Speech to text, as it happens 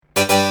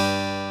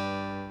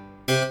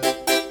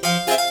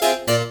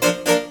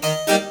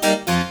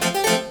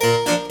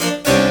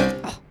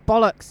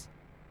bollocks.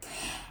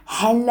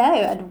 Hello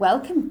and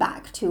welcome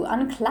back to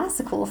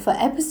Unclassical for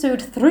episode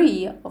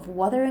 3 of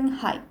Wuthering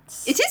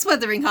Heights. It is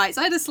Wuthering Heights.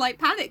 I had a slight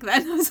panic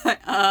then. I was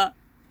like,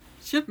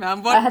 shit,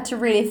 man, I had to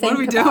really think what are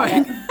we about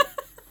doing? it.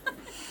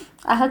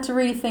 I had to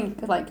really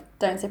think, like,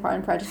 don't say Pride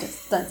and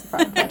Prejudice, don't say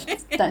Pride and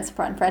Prejudice, don't say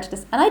Pride and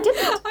Prejudice. And I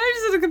didn't. I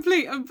just had a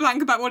complete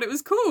blank about what it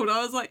was called.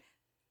 I was like,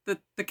 the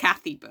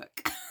Cathy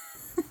book.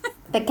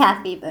 The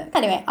Cathy book.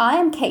 Anyway, I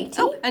am Katie.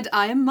 Oh, and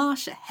I am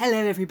Marsha. Hello,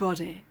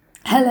 everybody.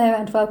 Hello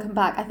and welcome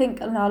back. I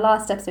think in our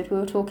last episode we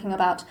were talking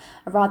about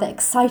a rather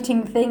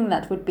exciting thing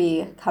that would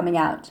be coming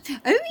out. Oh,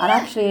 yeah. And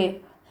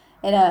actually,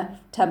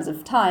 terms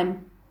of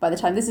time, by the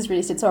time this is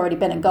released, it's already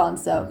been and gone,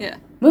 so Yeah.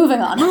 moving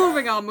on.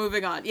 Moving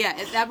on. Yeah,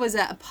 that was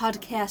a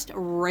podcast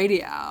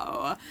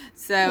radio.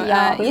 So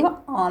Yeah, we were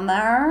on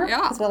there.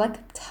 Yeah. Because we're like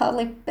a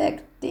totally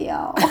big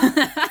deal.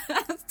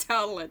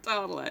 Totally.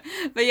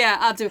 But yeah,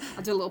 I'll do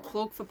a little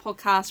plug for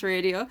podcast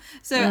radio.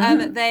 So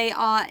they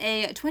are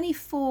a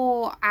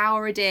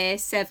 24-hour a day,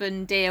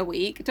 7-day a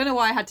week. Don't know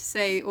why I had to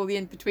say all the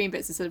in-between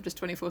bits instead of just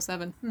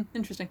 24/7.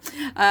 Interesting.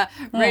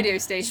 Radio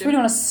station. Just really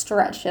want to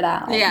stretch it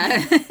out.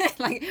 Yeah,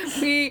 like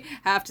we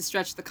have to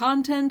stretch the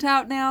content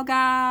out now,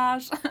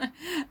 guys.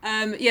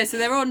 So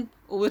they're on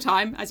all the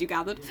time, as you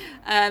gathered,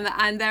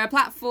 and they're a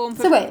platform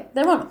for... So wait,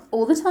 they're on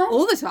all the time?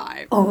 All the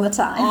time. All the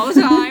time. All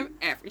the time,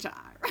 every time.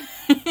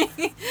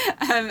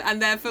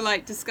 And they're for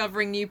like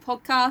discovering new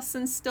podcasts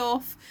and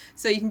stuff.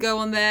 So you can go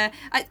on there.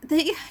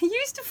 They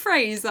used a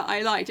phrase that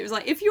I liked. It was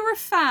like, if you're a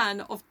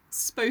fan of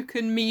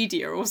spoken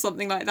media or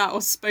something like that,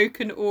 or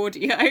spoken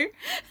audio. And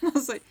I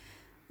was like,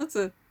 that's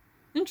a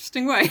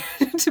interesting way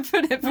to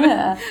put it.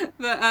 But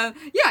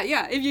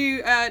if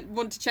you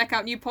want to check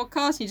out new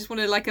podcasts, you just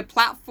want like a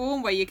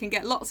platform where you can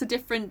get lots of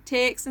different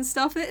takes and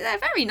stuff. They're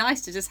very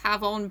nice to just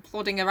have on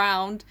plodding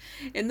around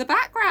in the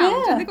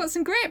background. Yeah. And they've got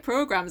some great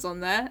programs on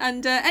there.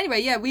 And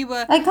we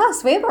were... Like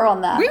us, we were on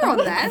there. We were on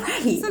there,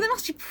 Great. so they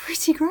must be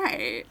pretty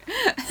great.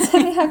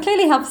 So they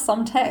clearly have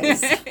some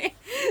taste.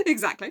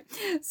 Exactly.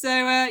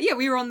 So,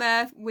 we were on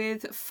there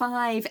with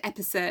 5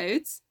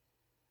 episodes.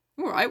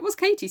 All right, what's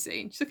Katie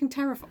seen? She's looking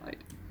terrified.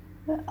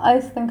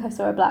 I think I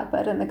saw a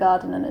blackbird in the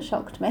garden and it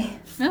shocked me.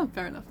 No,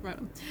 fair enough.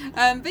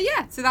 But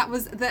yeah, so that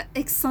was the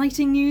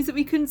exciting news that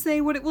we couldn't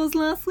say what it was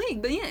last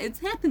week. But yeah, it's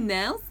happened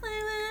now. So,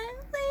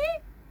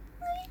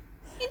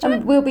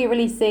 And we'll be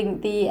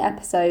releasing the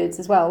episodes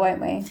as well,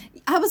 won't we?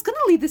 I was going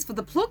to leave this for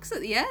the plugs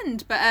at the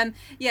end, but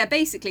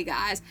basically,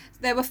 guys,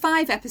 there were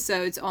 5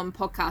 episodes on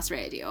podcast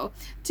radio.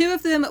 2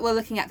 of them were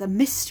looking at the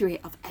mystery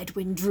of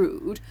Edwin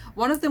Drood.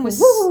 One of them was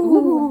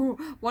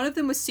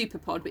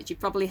Superpod, which you've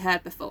probably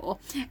heard before,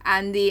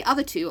 and the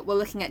other 2 were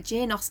looking at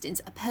Jane Austen's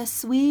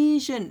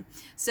Persuasion.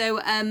 So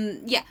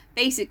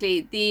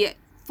basically the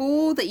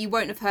 4 that you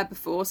won't have heard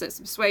before, so it's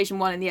the Persuasion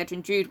one and the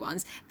Edwin Drood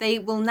ones, they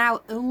will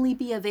now only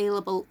be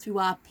available through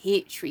our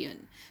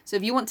Patreon. So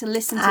if you want to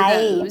listen to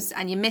those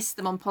and you missed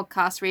them on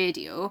podcast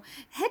radio,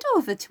 head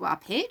over to our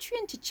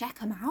Patreon to check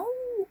them out.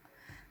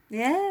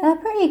 Yeah. They're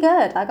pretty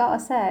good, I gotta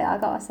say. I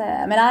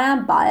mean, I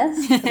am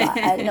biased.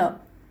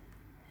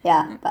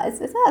 Yeah, but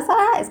it's all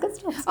right. It's good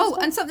stuff.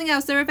 And something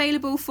else, they're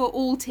available for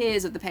all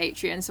tiers of the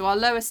Patreon. So our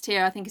lowest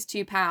tier, I think, is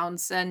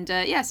 £2. And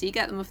so you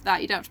get them for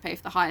that. You don't have to pay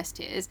for the highest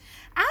tiers.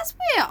 As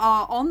we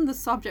are on the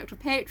subject of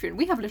Patreon,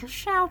 we have a little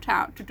shout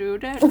out to do,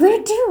 don't we?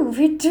 We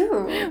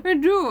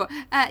do.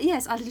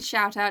 Yes, our little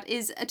shout out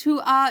is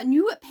to our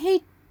new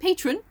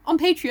patron on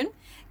Patreon,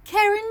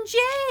 Karen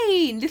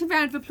Jane. Little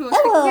round of applause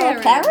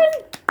for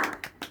Karen.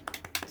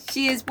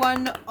 She is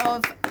one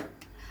of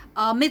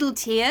our middle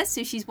tier,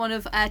 so she's one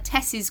of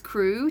Tess's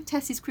crew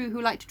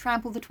who like to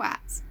trample the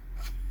twats.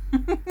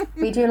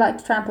 We do like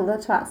to trample the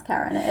twats,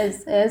 Karen.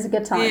 It is a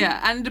good time.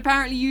 Yeah, and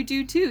apparently you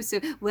do too, so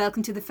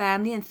welcome to the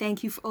family and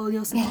thank you for all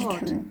your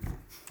support.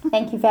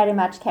 Thank you very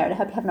much, Karen. I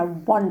hope you're having a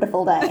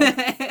wonderful day.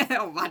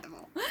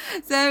 Wonderful.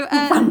 So,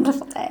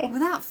 wonderful day.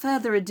 Without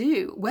further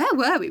ado, where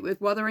were we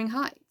with Wuthering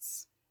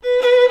Heights?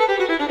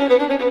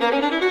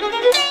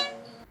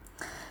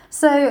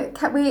 So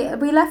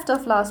we left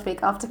off last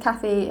week after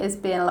Cathy is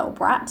being a little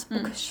brat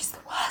because she's the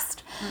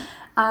worst.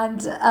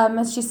 And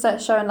as she's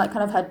showing like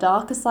kind of her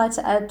darker side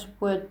to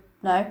Edward.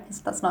 No,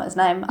 that's not his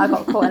name. I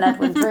got caught in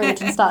Edwin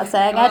Drood and started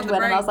saying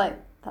Edwin, and I was like,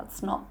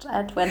 that's not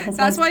Edwin.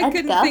 That's why I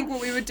Edgar. couldn't think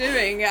what we were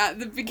doing at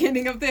the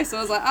beginning of this.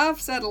 I was like, I've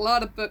said a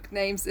lot of book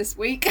names this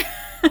week.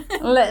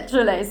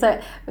 Literally.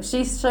 So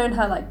she's shown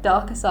her like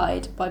darker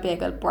side by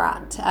being a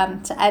brat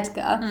to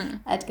Edgar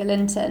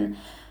Linton.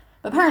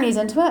 But apparently he's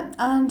into it,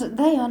 and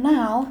they are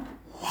now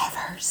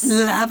lovers.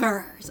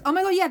 Oh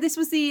my god, yeah, this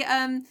was the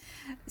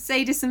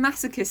sadist and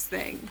masochist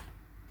thing.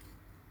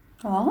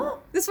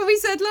 What? That's what we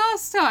said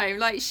last time.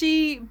 Like,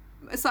 she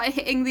started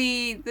hitting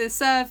the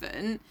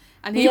servant,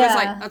 and he was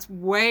like, that's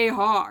way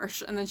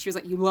harsh. And then she was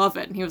like, you love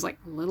it. And he was like,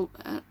 a little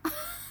bit.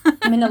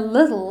 I mean, a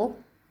little,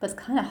 but it's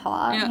kind of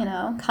hot, you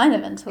know, kind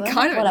of into it.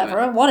 Whatever.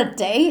 Into it. What a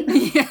date.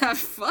 Yeah,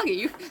 fuck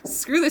you.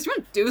 Screw this. You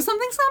want to do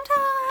something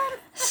sometime?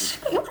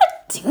 You want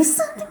to do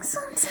something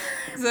sometimes.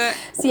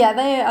 So yeah,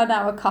 they are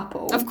now a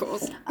couple. of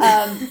course.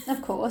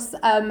 Of course.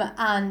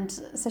 And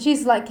so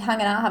she's like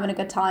hanging out, having a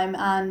good time,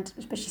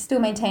 but she's still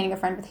maintaining a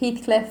friend with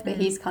Heathcliff, but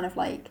he's kind of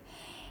like,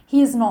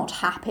 he is not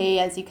happy,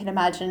 as you can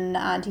imagine,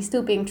 and he's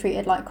still being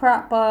treated like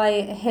crap by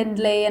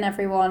Hindley and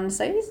everyone,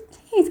 so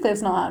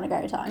Heathcliff's not having a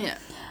great time.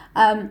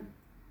 Yeah.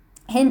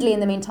 Hindley, in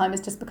the meantime, has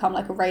just become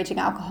like a raging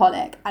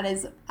alcoholic and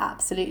is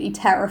absolutely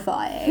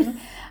terrifying.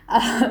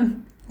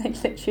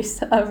 Like literally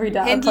every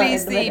day.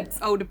 Hindley's the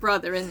older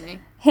brother, isn't he?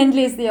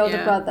 Hindley's the older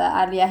Yeah. brother,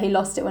 and he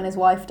lost it when his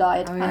wife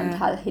died, Oh, and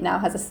yeah. he now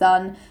has a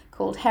son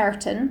called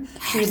Hareton,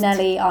 who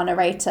Nellie, our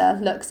narrator,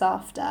 looks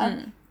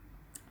after.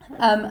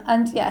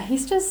 And yeah,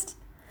 he's just...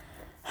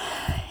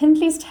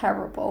 Hindley's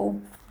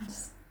terrible.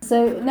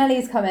 So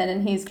Nellie's come in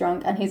and he's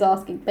drunk and he's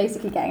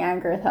basically getting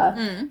angry with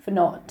her for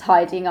not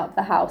tidying up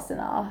the house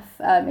enough,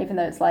 even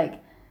though it's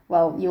like,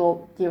 well,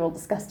 you're all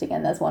disgusting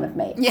and there's one of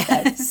me.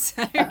 Yes.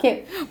 So,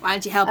 okay. Why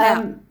don't you help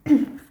out?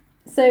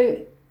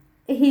 So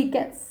he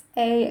gets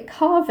a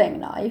carving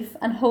knife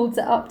and holds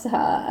it up to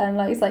her and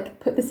like he's like,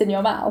 put this in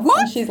your mouth.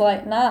 What? And she's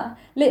like, nah,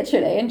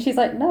 literally. And she's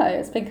like, no,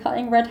 it's been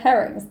cutting red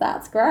herrings.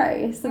 That's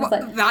gross. And it's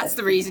like, That's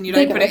the reason you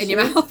don't bigger put it in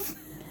your issues. mouth.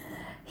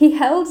 He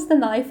held the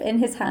knife in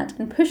his hand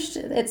and pushed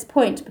its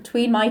point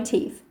between my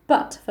teeth.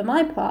 But, for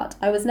my part,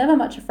 I was never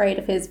much afraid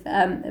of his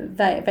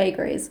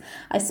vagaries.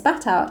 I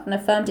spat out and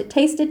affirmed it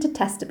tasted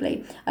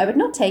detestably. I would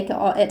not take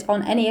it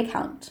on any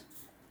account.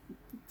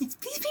 These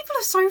people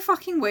are so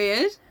fucking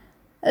weird.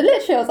 And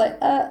literally, I was like,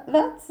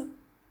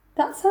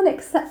 that's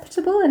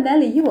unacceptable. And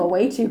Nellie, you are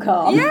way too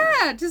calm.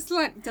 Yeah, just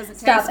like, doesn't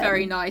Stab taste him.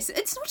 very nice.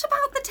 It's not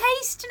about the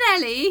taste,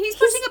 Nelly. He's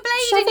putting a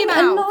blade in Shoving your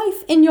a mouth.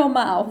 knife in your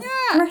mouth,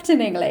 Yeah.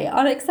 threateningly,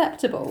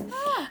 unacceptable.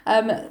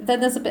 Then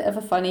there's a bit of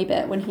a funny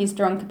bit when he's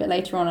drunk a bit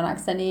later on and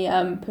accidentally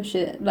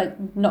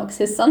knocks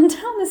his son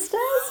down the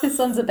stairs. His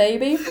son's a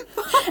baby,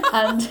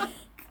 and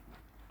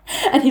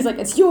he's like,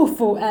 "It's your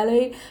fault,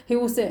 Ellie." Who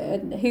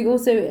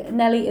also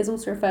Nellie is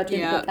also referred to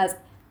in the book as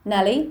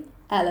Nellie,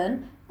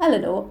 Ellen,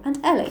 Eleanor, and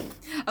Ellie.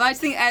 I like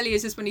to think Ellie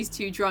is just when he's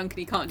too drunk and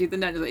he can't do the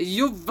note. Like, it's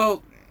your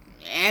fault,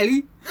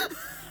 Ellie.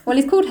 Well,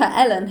 he's called her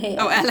Ellen here.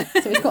 Oh, Ellen.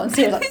 So he's gotten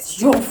serious, like,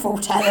 it's your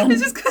fault, Ellen.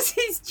 It's just because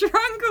he's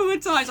drunk all the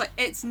time. It's like,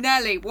 it's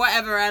Nelly,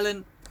 whatever,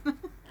 Ellen.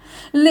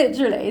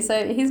 Literally.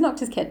 So he's knocked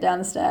his kid down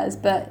the stairs,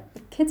 but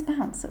kids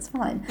bounce, it's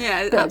fine.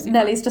 Yeah, But absolutely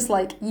Nellie's just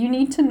like, you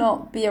need to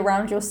not be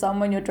around your son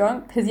when you're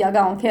drunk because you're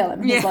going to kill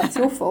him. He's Yeah. like, it's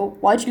your fault.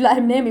 Why'd you let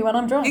him near me when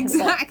I'm drunk? It's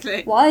like,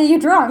 Exactly. why are you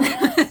drunk?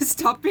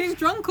 Stop being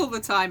drunk all the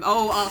time.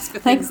 Oh, ask for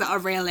things that are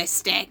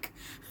realistic.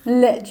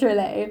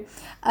 Literally.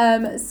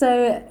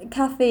 So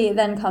Kathy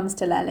then comes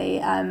to Lily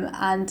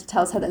and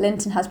tells her that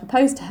Linton has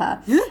proposed to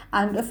her.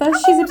 And at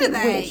first she's a old bit are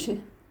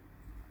they?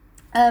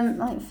 weird.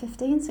 Like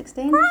 15,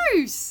 16?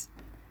 Gross.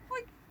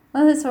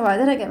 Well, it's all right.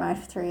 They don't get married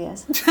for 3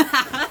 years.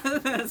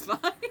 That's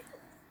fine.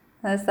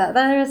 There's that.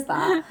 There is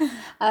that.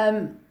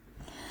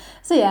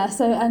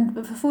 But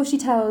before she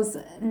tells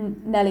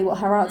Nellie what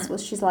her answer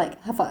was, she's like,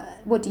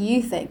 what do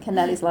you think? And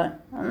Nellie's like,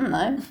 I don't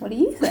know. What do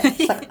you think?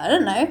 She's like, I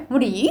don't know. What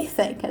do you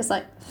think? It's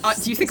like,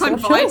 Do you think it's I'm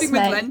your choice, vibing with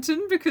mate.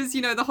 Lenton? Because,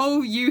 the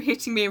whole you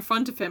hitting me in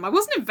front of him, I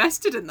wasn't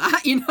invested in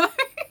that, Yeah,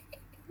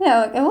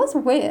 like, it was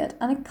weird.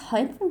 And I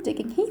kind of am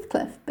digging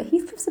Heathcliff, but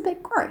Heathcliff's a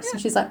bit gross. Yeah.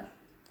 And she's like,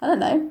 I don't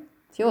know.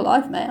 It's your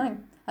life, mate.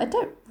 I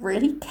don't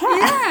really care.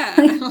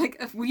 Yeah. Like,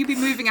 will you be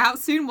moving out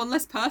soon? One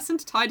less person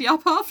to tidy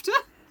up after?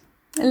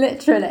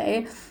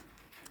 Literally.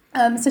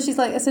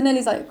 So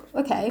Nellie's like,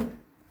 okay,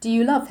 do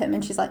you love him?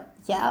 And she's like,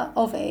 yeah,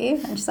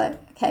 Ovi. And she's like,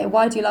 okay,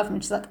 why do you love him?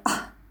 And she's like,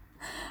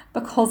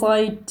 because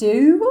I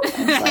do. And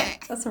she's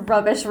like, that's a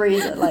rubbish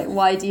reason. Like,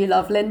 why do you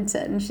love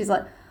Linton? And she's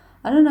like,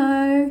 I don't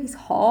know. He's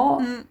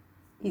hot.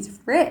 He's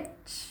rich.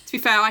 To be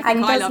fair, I And think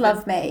he I does love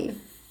love me.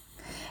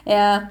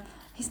 Yeah.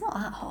 He's not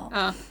that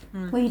hot.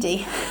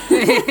 Weedy.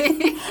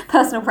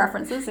 Personal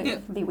preferences. It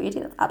can be weedy.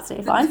 That's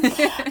absolutely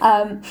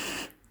fine.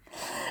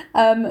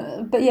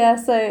 But yeah,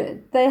 so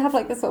they have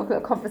like this sort of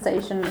little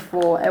conversation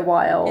for a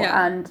while,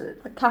 and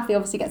Kathy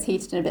obviously gets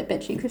heated and a bit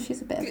bitchy because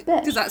she's a bit of a bitch.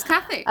 Because that's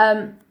Kathy.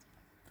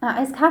 That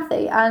is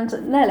Kathy,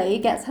 and Nellie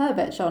gets her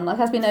bitch on. Like,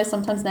 as we know,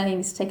 sometimes Nellie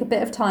needs to take a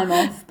bit of time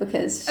off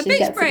because she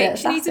gets a bit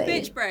She needs a sassy.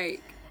 bitch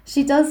break.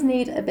 She does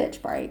need a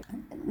bitch break.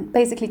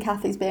 Basically,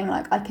 Kathy's being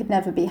like, I could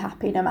never be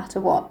happy no matter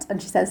what.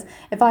 And she says,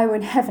 if I were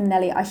in heaven,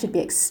 Nellie, I should be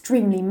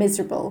extremely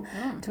miserable.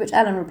 To which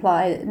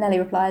Nellie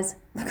replies,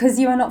 because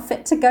you are not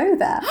fit to go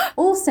there.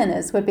 All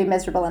sinners would be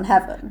miserable in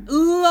heaven.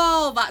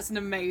 Lol, that's an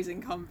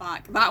amazing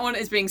comeback. That one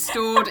is being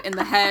stored in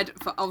the head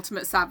for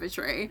ultimate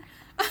savagery.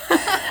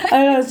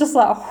 And I was just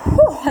like,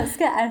 oh, it's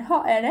getting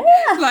hot in here.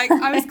 Like,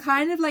 I was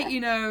kind of like,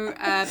 putting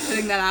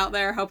that out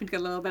there, hoping to get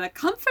a little bit of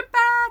comfort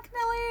back,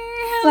 Nelly.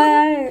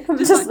 Like, I'm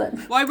Just just like,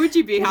 why would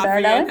you be You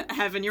happy there, in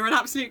heaven? You're an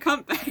absolute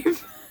cunt, babe.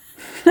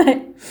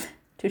 like,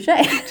 touche.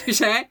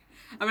 Touche. I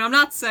mean, I'm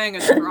not saying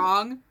it's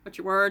wrong, but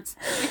your words,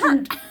 they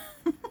hurt.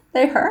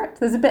 They hurt.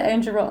 There's a bit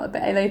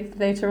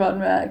later on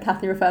where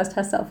Kathy refers to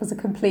herself as a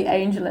complete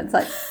angel. And it's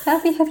like,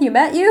 Kathy, have you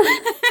met you?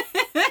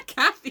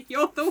 Kathy,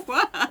 you're the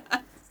worst.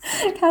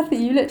 Kathy,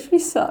 you literally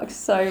suck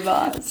so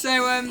much.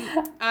 So,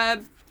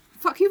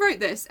 fuck, who wrote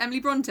this? Emily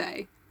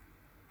Bronte?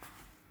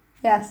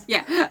 Yes.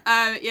 Yeah.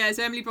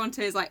 So Emily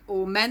Bronte is like,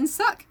 all men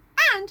suck,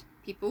 and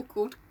people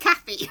called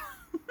Kathy.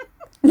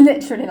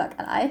 Literally, like,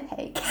 and I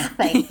hate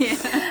Kathy.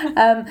 Yeah.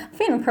 I'm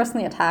feeling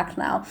personally attacked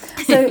now.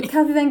 So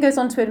Kathy then goes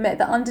on to admit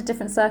that under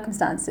different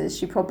circumstances,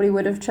 she probably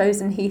would have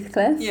chosen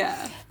Heathcliff.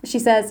 Yeah. She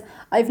says,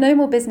 I've no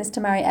more business to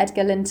marry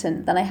Edgar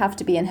Linton than I have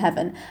to be in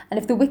heaven, and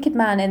if the wicked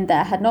man in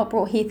there had not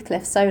brought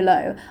Heathcliff so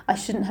low, I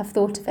shouldn't have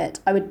thought of it.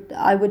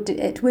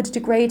 It would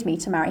degrade me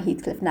to marry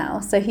Heathcliff now,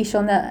 so he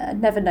shall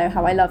never know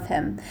how I love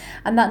him.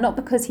 And that not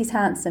because he's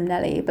handsome,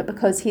 Nelly, but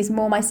because he's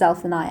more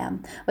myself than I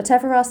am.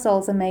 Whatever our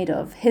souls are made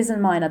of, his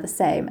and mine are the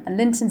same, and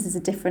Linton's is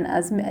as different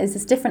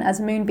as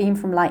moonbeam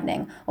from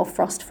lightning, or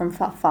frost from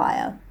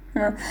fire.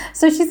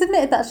 So she's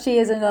admitted that she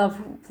is in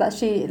love, that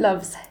she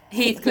loves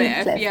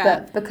Heathcliff, yeah.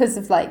 but because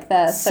of like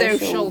their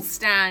social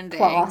standing,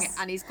 class,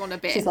 and he's gone a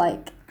bit she's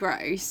like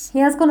gross. He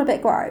has gone a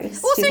bit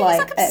gross. Also, she's he's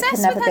like it could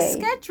obsessed never with her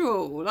be.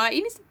 schedule. Like,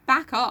 he needs to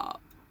back up.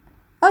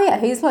 Oh yeah,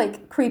 he's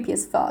like creepy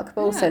as fuck,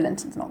 but also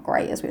Linton's not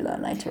great, as we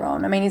learn later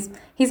on. I mean,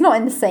 he's not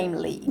in the same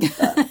league.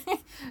 But...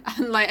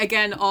 And like,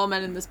 again, all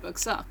men in this book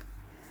suck.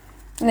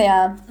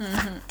 Yeah.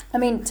 Mm-hmm. I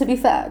mean, to be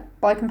fair,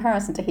 by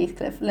comparison to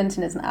Heathcliff,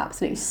 Linton is an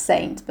absolute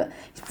saint, but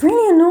he's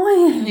really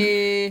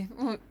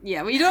annoying.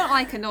 Yeah, well, you don't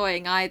like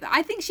annoying either.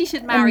 I think she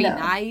should marry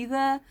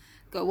neither.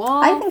 Go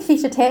on. I think she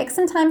should take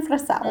some time for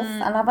herself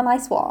and have a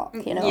nice walk,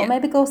 you know, or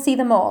maybe go see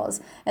the moors.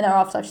 In her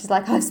afterlife, she's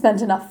like, I've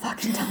spent enough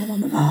fucking time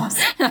on the moors.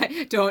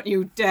 Don't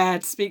you dare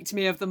speak to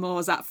me of the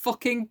moors. That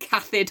fucking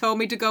Kathy told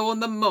me to go on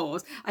the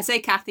moors. I say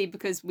Kathy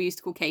because we used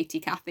to call Katie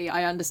Kathy.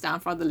 I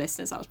understand for other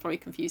listeners that was probably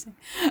confusing.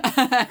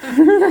 That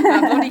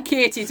bloody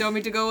Katie told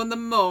me to go on the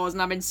moors,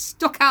 and I've been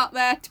stuck out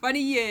there 20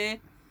 years.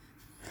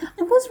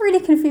 I was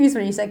really confused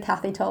when you said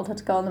Kathy told her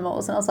to go on the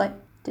moors, and I was like,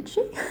 did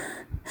she?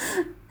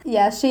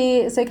 Yeah,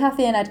 so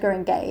Kathy and Edgar are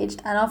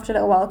engaged, and after a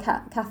little while,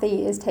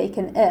 Kathy is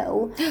taken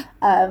ill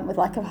with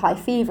like a high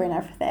fever and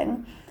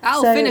everything.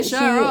 That'll finish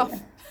her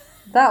off.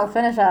 That'll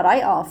finish her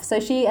right off.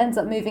 So she ends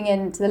up moving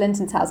into the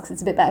Linton's house because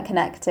it's a bit better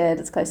connected.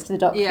 It's close to the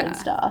doctor and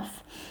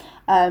stuff.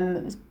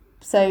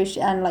 So she,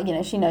 and like, you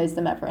know, she knows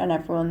them and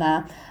everyone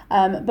there.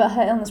 But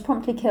her illness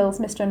promptly kills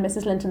Mr. and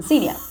Mrs. Linton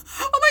Senior.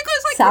 Oh my god,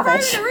 it's like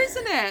Savage. Corona,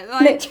 isn't it?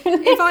 Like,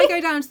 Literally. if I go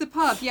down to the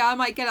pub, yeah, I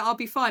might get it, I'll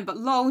be fine. But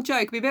lol,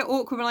 joke, it'd be a bit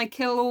awkward when I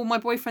kill all my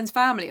boyfriend's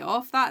family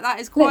off. That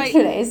is quite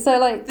Literally. So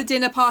like the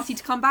dinner party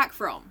to come back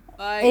from.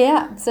 Like,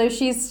 yeah, so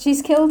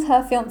she's killed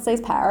her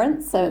fiance's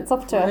parents, so it's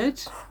off to a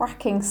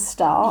cracking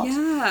start.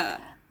 Yeah.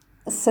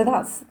 So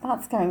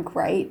that's going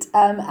great.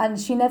 And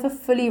she never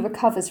fully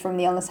recovers from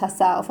the illness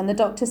herself, and the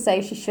doctors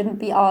say she shouldn't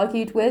be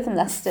argued with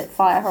unless it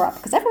fire her up,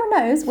 because everyone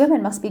knows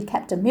women must be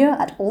kept demure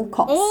at all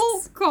costs.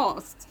 All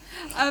costs.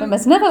 We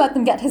must never let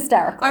them get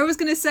hysterical. I was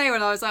going to say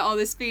when I was like, oh,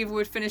 this fever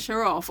would finish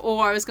her off,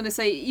 or I was going to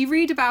say, you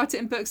read about it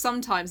in books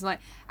sometimes, like,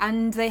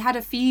 and they had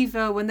a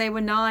fever when they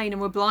were 9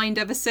 and were blind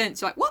ever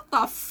since. You're like, what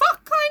the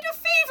fuck kind of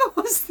fever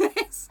was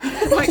this?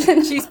 Like,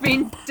 she's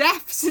been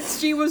deaf since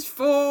she was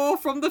 4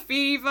 from the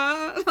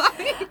fever.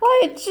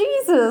 Like,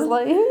 Jesus,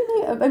 like, who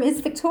knew? I mean,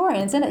 it's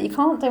Victorians, isn't it? You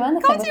can't do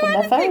anything with them.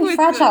 They're very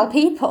fragile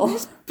people.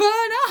 Just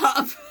burn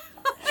up.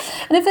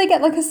 And if they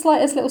get like a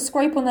slightest little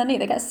scrape on their knee,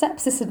 they get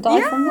sepsis and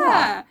die from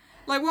that.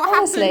 Like, what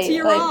happened to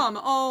your arm?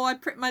 Oh, I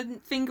pricked my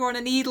finger on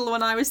a needle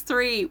when I was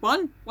 3.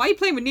 1, why are you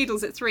playing with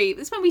needles at 3?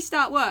 This is when we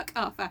start work.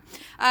 Oh, fair.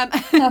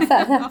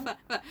 Fair.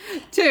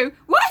 2,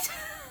 what?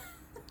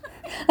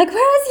 Like,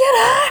 where is your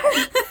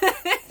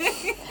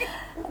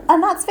arm?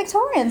 And that's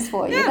Victorians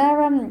for you.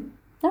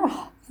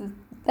 Yeah.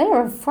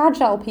 They're a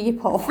fragile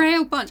people.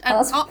 Frail bunch. And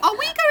are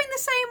we going the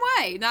same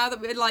way now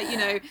that we're like, you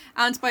know,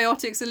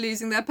 antibiotics are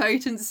losing their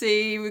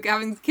potency, we're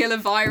having killer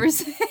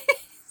viruses?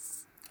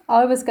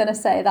 I was going to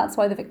say that's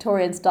why the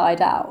Victorians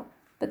died out,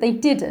 but they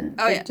didn't.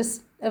 They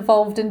just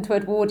evolved into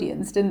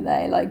Edwardians, didn't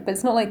they? Like, but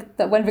it's not like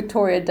that when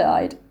Victoria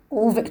died,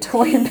 all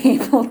Victorian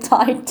people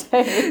died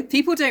too.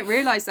 People don't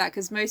realise that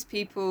because most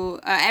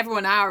people,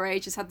 everyone our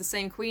age has had the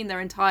same queen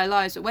their entire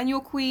lives. But when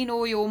your queen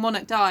or your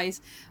monarch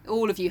dies,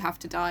 all of you have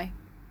to die.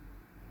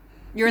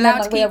 You're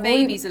allowed to keep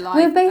babies alive.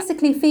 We're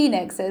basically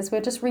phoenixes.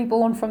 We're just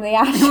reborn from the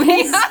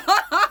ashes.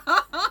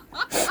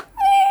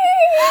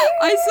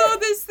 I saw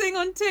this thing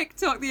on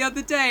TikTok the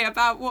other day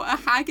about what a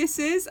haggis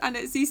is, and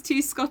it's these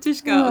 2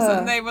 Scottish girls,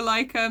 and they were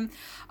like,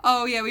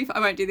 oh yeah, I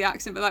won't do the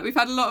accent, but like we've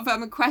had a lot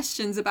of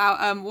questions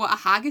about what a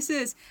haggis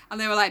is, and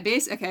they were like,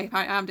 okay,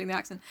 I'm doing the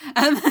accent.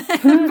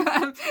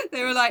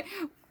 They were like,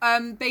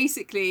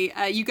 basically,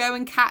 you go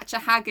and catch a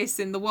haggis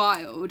in the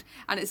wild,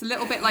 and it's a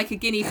little bit like a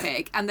guinea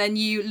pig, and then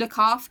you look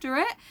after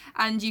it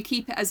and you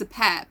keep it as a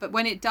pet, but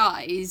when it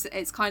dies,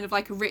 it's kind of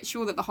like a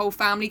ritual that the whole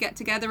family get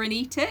together and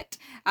eat it,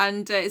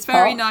 and it's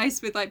very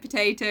nice with like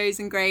potatoes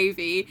and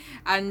gravy,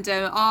 and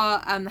our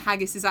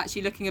haggis is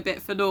actually looking a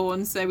bit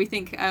forlorn, so we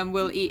think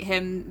we'll eat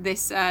him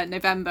this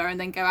November and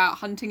then go out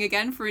hunting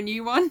again for a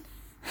new one.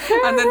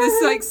 And then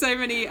there's like so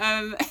many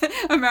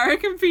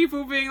American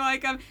people being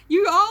like,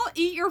 you all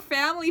eat your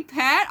family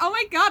pet? Oh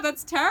my god,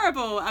 that's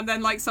terrible. And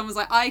then like someone's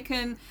like, I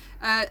can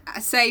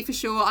say for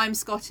sure I'm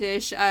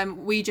Scottish.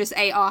 We just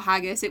ate our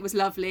haggis. It was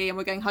lovely, and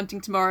we're going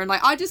hunting tomorrow. And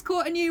like, I just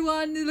caught a new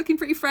one. They're looking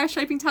pretty fresh,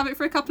 hoping to have it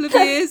for a couple of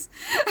years.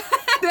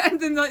 And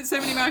then like so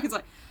many Americans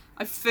like,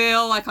 I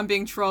feel like I'm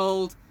being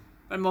trolled,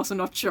 but I'm also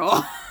not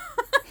sure.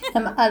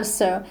 I'm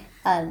also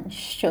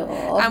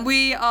unsure. And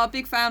we are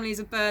big families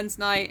of Burns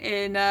night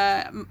in,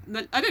 I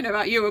don't know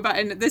about you, but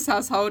in this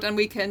household, and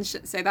we can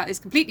say that is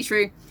completely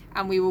true.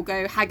 And we will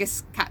go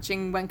haggis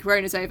catching when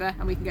Corona's over,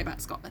 and we can go back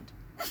to Scotland.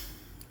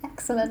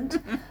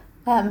 Excellent.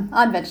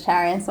 I'm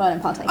vegetarian, so I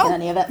don't partake in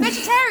any of it.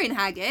 Vegetarian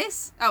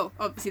haggis? Oh,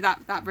 obviously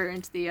that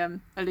ruined the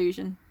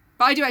illusion.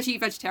 But I do actually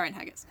eat vegetarian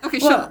haggis. Okay,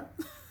 sure.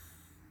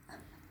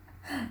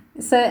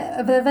 So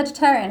the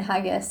vegetarian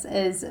haggis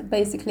is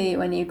basically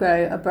when you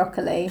grow a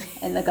broccoli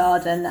in the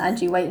garden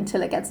and you wait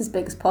until it gets as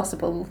big as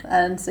possible,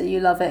 and so you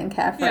love it and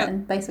care for it,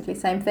 and basically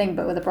same thing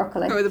but with a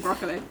broccoli. But with a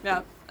broccoli,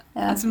 yeah.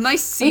 And some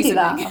nice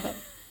seasoning. We do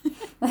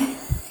that.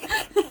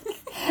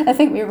 I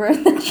think we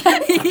ruined the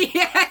joke.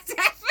 Yeah,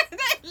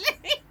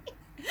 definitely.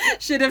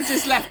 Should have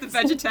just left the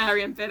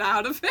vegetarian bit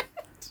out of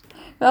it.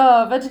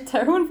 Oh,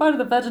 vegetarian! Who invited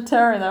the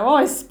vegetarian? They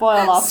always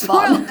spoil our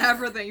fun. Spoil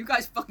everything. You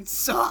guys fucking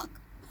suck.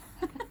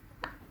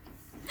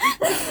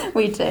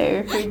 We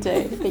do.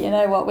 But you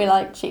know what? We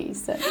like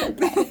cheese, so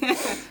it's okay.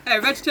 Hey,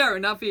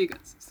 vegetarian, not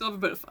vegans. Still have a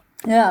bit of fun.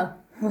 Yeah,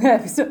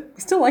 we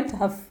still like to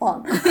have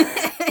fun.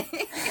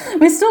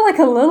 We still like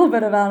a little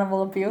bit of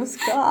animal abuse,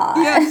 God.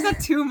 Yeah, just not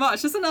too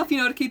much. Just enough,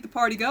 to keep the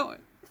party going.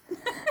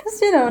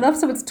 Just, enough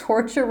so it's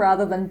torture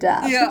rather than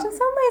death, which in some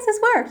ways is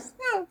worse.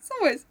 Yeah, in some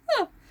ways.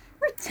 Yeah.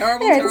 We're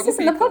terrible, anyway, terrible this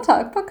isn't people.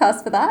 the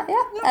podcast for that,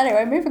 yeah.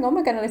 Anyway, moving on,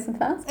 we're going to listen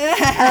fast.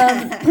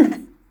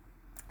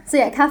 So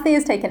yeah, Kathy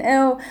is taken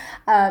ill.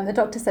 The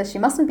doctor says she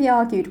mustn't be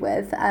argued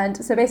with, and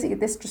so basically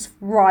this just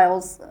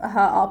riles her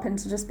up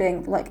into just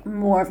being like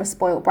more of a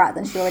spoiled brat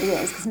than she already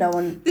is, because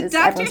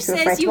everyone's too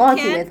afraid to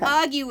argue with her. The doctor says you can't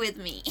argue with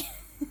me.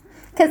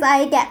 Because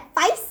I get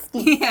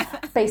feisty. Yeah.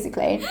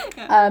 Basically.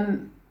 Yeah.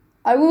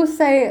 I will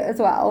say as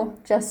well,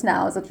 just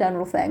now as a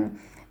general thing,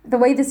 the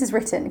way this is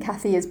written,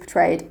 Kathy is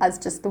portrayed as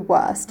just the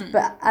worst.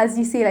 But as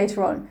you see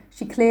later on,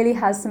 she clearly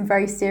has some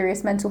very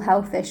serious mental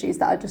health issues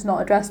that are just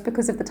not addressed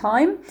because of the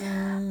time.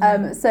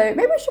 So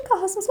maybe we should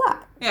cut her some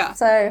slack.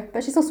 Yeah.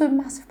 But she's also a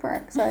massive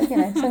prick. So,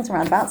 swings and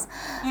roundabouts.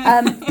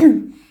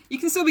 You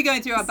can still be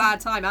going through a bad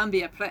time and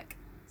be a prick.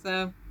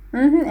 So...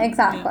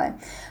 exactly. Yeah.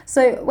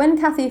 So when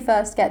Kathy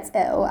first gets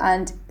ill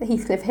and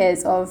Heathcliff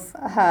hears of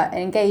her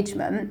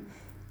engagement,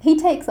 he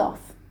takes off.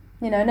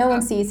 No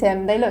one sees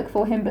him. They look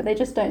for him, but they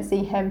just don't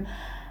see him.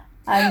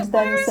 And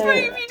then I was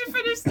waiting for you to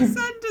finish the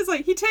sentence.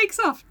 Like, he takes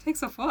off.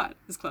 Takes off what?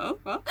 His clothes?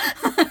 What?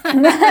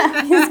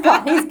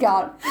 He's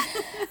gone.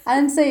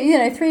 And so,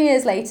 3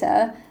 years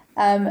later,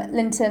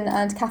 Linton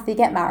and Kathy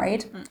get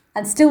married,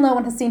 and still no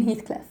one has seen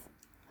Heathcliff.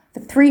 For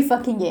 3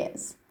 fucking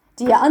years.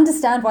 Do you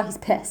understand why he's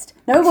pissed?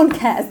 No one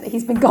cares that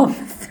he's been gone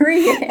for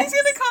 3 years. He's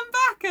going to come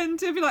back and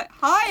to be like,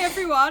 hi,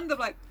 everyone. They're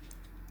like,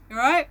 you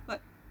all right?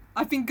 Like,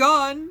 I've been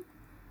gone.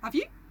 Have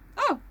you?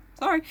 Oh,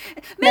 sorry.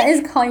 That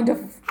is kind of...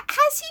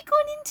 Has he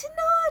gone into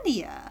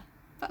Narnia?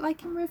 But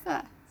like in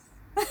reverse?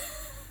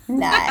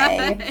 No.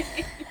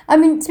 I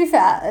mean, to be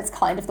fair, it's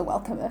kind of the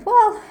welcome of...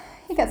 Well,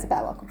 he gets a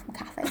better welcome from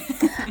Kathy.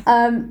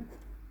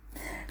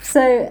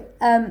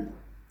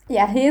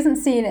 Yeah, he isn't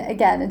seen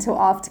again until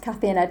after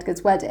Kathy and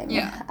Edgar's wedding.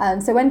 Yeah.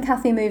 And so when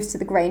Kathy moves to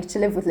the Grange to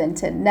live with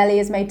Linton, Nellie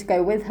is made to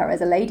go with her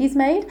as a lady's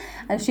maid,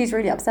 and she's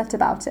really upset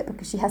about it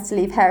because she has to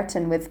leave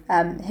Herriton with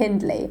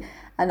Hindley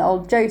and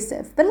old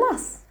Joseph. But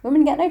alas,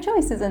 women get no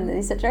choices in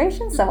these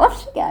situations, so off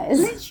she goes.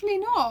 Literally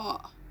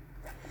not.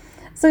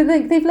 So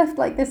they've left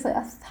like this,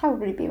 how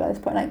would it be by this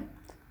point? Like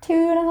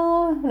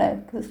 2.5?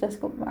 No, because it's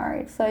just got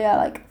married. So yeah,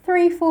 like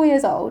 3-4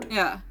 years old.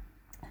 Yeah.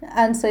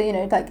 And so,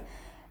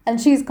 and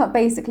she's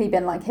basically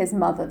been like his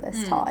mother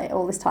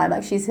all this time.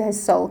 Like she's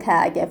his sole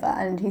caregiver,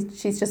 and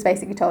she's just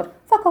basically told,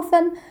 fuck off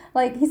then.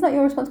 Like, he's not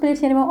your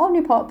responsibility anymore.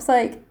 Omnipops.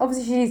 Like,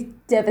 obviously she's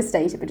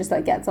devastated, but just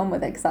like gets on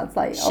with it because that's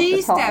like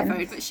she's of the time.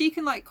 devoed, but she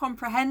can like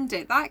comprehend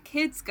it. That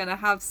kid's gonna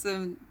have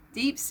some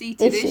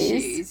deep-seated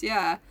issues.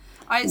 Yeah.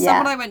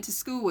 Someone I went to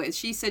school with,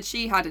 she said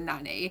she had a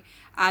nanny,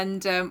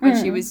 and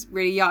when she was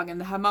really young,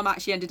 and her mum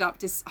actually ended up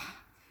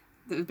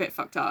a bit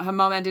fucked up. Her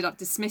mum ended up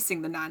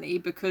dismissing the nanny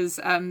because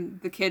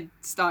the kid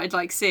started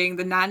like seeing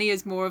the nanny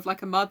as more of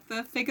like a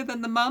mother figure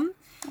than the mum.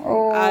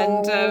 Oh.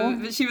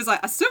 And but she was like,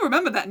 I still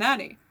remember that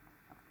nanny.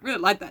 I really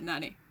like that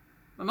nanny.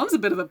 My mum's a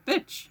bit of a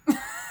bitch.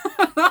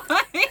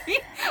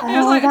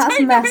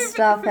 That's messed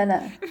up,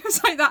 innit? It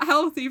was like that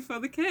healthy for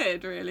the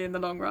kid, really, in the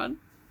long run.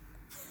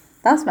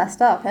 That's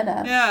messed up,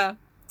 innit? Yeah.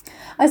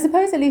 I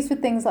suppose at least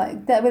with things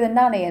like that, with a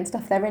nanny and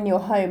stuff, they're in your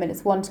home and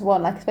it's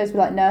 1-to-1. Like I suppose with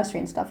like nursery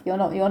and stuff, you're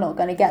not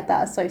going to get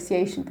that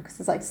association because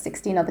there's like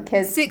 16 other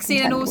kids.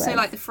 16, and also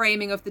like the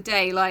framing of the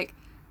day, like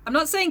I'm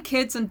not saying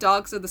kids and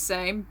dogs are the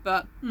same,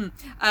 but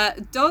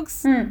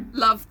dogs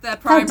love their How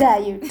primary...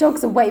 dare you?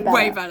 Dogs are way better.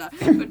 Way better.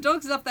 But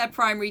dogs love their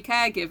primary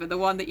caregiver, the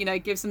one that,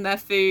 gives them their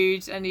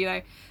food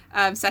and,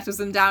 settles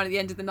them down at the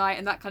end of the night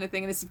and that kind of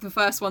thing. And this is the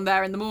first one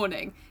there in the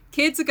morning.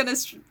 Kids are going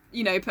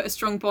to, put a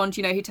strong bond,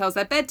 who tells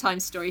their bedtime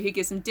story, who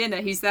gives them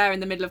dinner, who's there in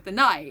the middle of the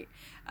night.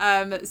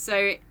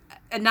 So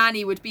a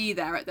nanny would be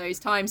there at those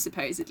times,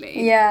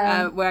 supposedly.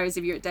 Yeah. Whereas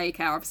if you're at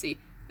daycare, obviously,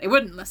 they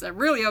wouldn't unless they're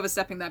really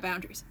overstepping their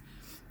boundaries.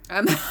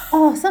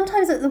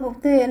 Sometimes at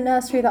the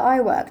nursery that I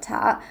worked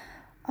at,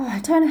 I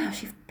don't know how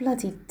she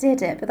bloody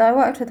did it, but I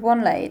worked with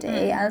one lady,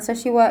 and so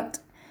she worked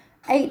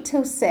 8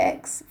 till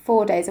 6,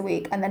 4 days a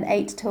week, and then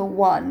 8 till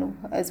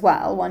 1 as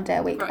well, 1 day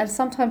a week. Right. And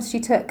sometimes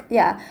she'd take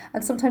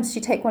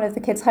one of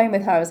the kids home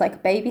with her as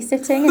like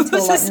babysitting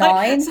until like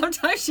 9.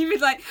 Sometimes she'd be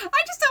like,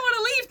 I just don't want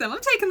to leave them. I'm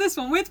taking this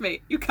one with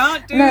me. You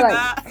can't do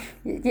that.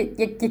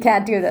 You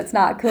can't do that. It's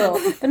not cool.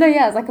 But no,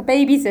 yeah, it's like a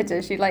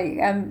babysitter. She'd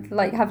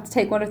like have to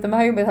take one of them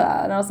home with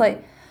her, and I was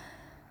like,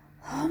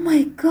 oh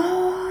my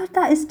god,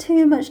 that is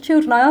too much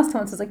children. I asked her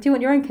once, I was like, do you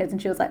want your own kids?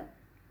 And she was like,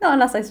 not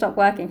unless I stop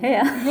working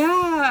here.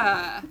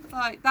 Yeah,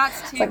 like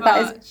that's too like,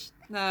 much.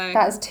 No,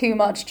 that's too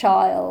much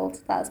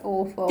child. That's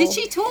awful. Did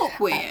she talk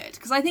weird?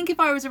 Because I think if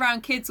I was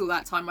around kids all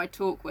that time, I'd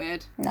talk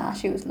weird. Nah,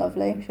 she was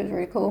lovely. She was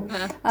really cool.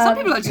 Some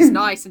people are just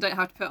nice and don't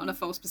have to put on a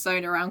false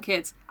persona around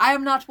kids. I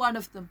am not one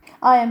of them.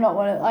 I am not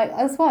one of.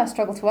 That's why I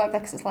struggle to work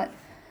there, because it's like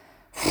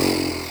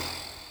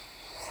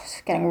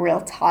getting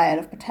real tired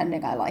of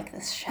pretending I like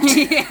this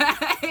shit.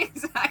 Yeah,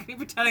 exactly.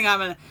 Pretending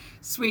I'm a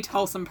sweet,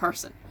 wholesome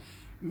person.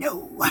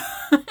 No.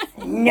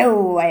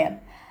 No, I am.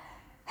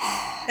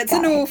 It's a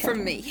no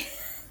from me.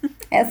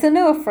 It's a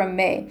no from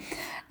me.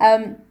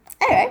 Anyway,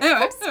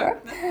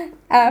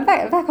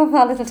 back off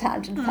our little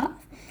tangent path.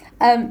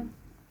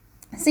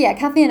 So yeah,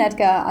 Kathy and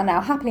Edgar are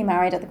now happily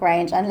married at the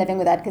Grange and living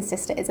with Edgar's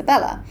sister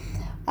Isabella.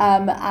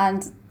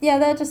 And yeah,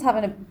 they're just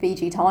having a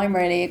BG time,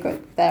 really.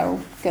 They're all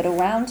good all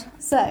round.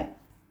 So,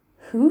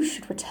 who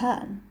should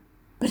return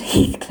but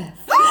Heathcliff?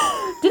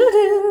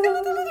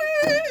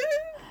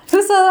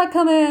 Who saw that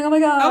coming? Oh my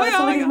god, it's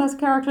like he's the most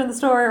character in the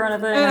story or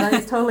anything, and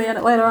he's totally in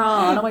it later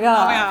on. Oh my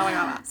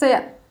god. So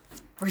yeah,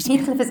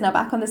 Heathcliff is now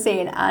back on the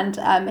scene, and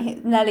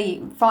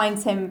Nellie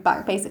finds him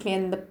back basically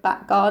in the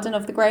back garden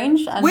of the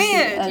Grange. And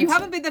weird, you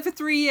haven't been there for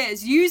 3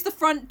 years. Use the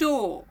front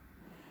door.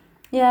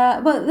 Yeah,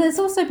 well, it's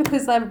also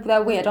because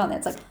they're weird, aren't they?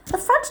 It's like, the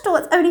front door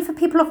is only for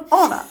people of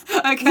honour.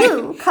 Okay.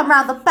 You come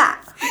round the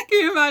back. Can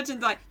you imagine,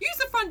 like, use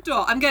the front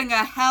door? I'm getting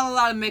a hell of a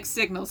lot of mixed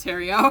signals here,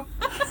 yo.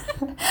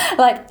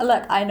 Like,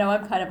 look, I know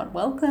I'm kind of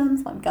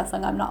unwelcome, so I'm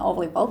guessing I'm not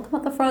overly welcome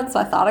at the front,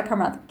 so I thought I'd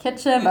come around the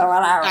kitchen, but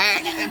whatever.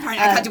 I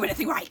can't do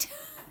anything right.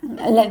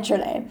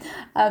 Literally.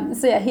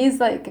 So yeah, he's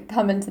like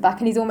come into the back,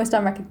 and he's almost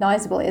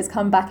unrecognisable. He has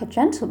come back a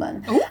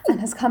gentleman. Ooh. And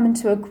has come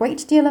into a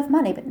great deal of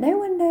money, but no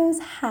one knows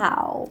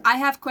how. I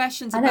have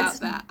questions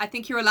about that. I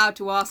think you're allowed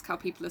to ask how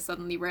people are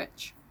suddenly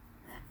rich.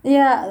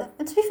 Yeah,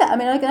 to be fair, I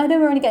mean, I know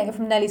we're only getting it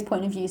from Nellie's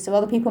point of view, so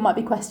other people might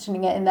be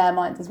questioning it in their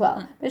minds as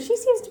well. But she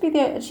seems to be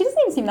she doesn't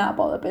even seem that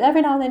bothered, but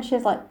every now and then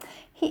she's like,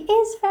 he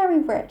is very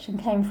rich and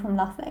came from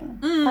nothing.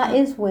 That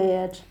is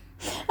weird.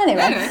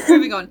 Anyway,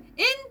 moving on.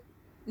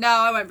 No,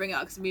 I won't bring it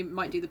up because we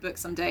might do the book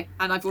someday,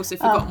 and I've also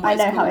forgotten what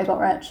it's called. I know how he got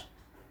rich.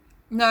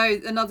 No,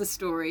 another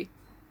story.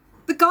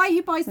 The guy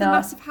who buys the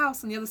massive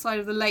house on the other side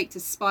of the lake to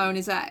spy on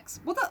his ex.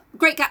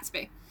 Great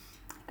Gatsby.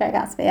 Great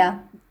Gatsby, yeah.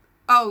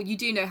 Oh, you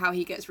do know how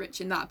he gets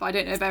rich in that, but I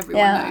don't know if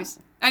everyone knows.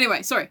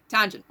 Anyway, sorry,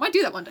 tangent. Might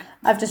do that one day.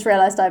 I've just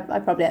realised I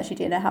probably actually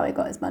do know how he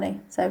got his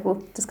money, so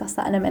we'll discuss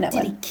that in a minute.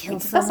 Did he kill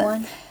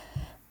someone?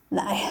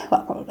 No,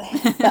 well, probably.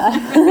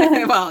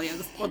 Well, yeah,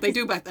 that's what they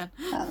do back then.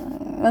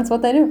 That's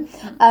what they do.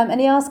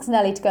 And he asks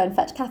Nellie to go and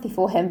fetch Kathy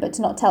for him, but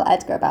to not tell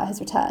Edgar about his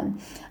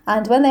return.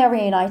 And when they are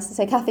reunited,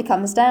 so Kathy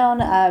comes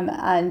down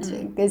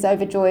and is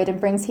overjoyed and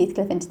brings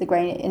Heathcliff into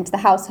the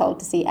household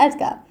to see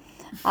Edgar.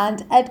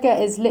 And Edgar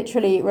is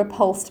literally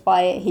repulsed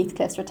by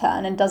Heathcliff's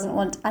return and doesn't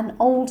want an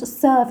old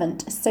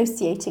servant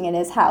associating in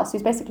his house.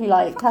 He's basically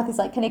like, Kathy's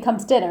like, can he come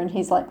to dinner? And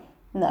he's like,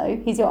 no,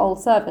 he's your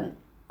old servant.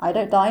 I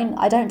don't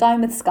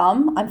dine with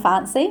scum. I'm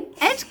fancy.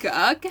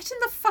 Edgar, get in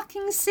the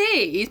fucking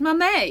sea. He's my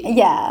mate.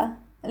 Yeah,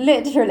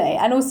 literally.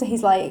 And also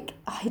he's like,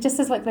 he just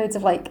says like loads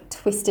of like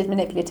twisted,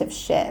 manipulative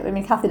shit. I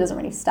mean, Kathy doesn't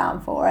really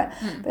stand for it,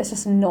 but it's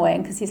just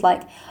annoying because he's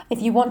like,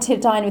 if you want to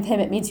dine with him,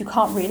 it means you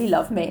can't really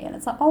love me. And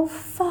it's like, oh,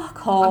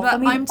 fuck off. I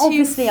mean,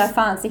 obviously I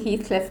fancy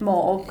Heathcliff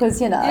more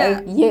because,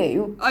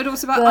 you. I'd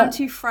also I'm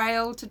too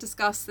frail to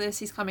discuss this.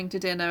 He's coming to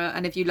dinner,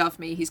 and if you love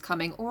me, he's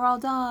coming, or I'll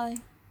die.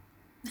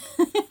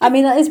 I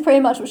mean, that is pretty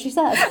much what she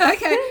said.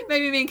 Okay,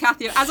 maybe me and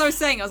Kathy, as I was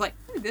saying, I was like,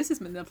 this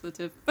is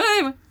manipulative. But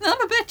anyway,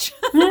 I'm a bitch.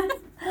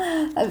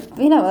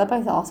 They're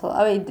both assholes.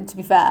 I mean, to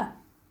be fair,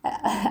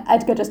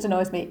 Edgar just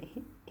annoys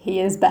me. He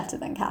is better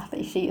than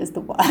Kathy. She is the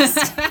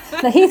worst.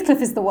 No,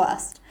 Heathcliff is the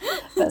worst.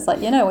 But it's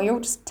like, you're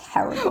just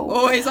terrible.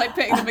 Always like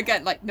pitting them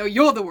again, like, no,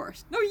 you're the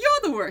worst. No,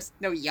 you're the worst.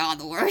 No, you're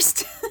the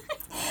worst.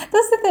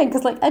 That's the thing,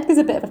 because like Edgar's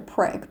a bit of a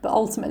prick, but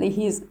ultimately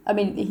he's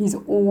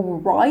all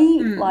right.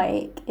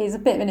 Like, he's a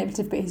bit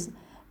manipulative, but he's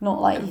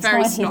not like he's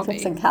very not in snobby.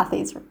 Heathcliff's and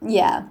Cathy's.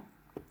 Yeah.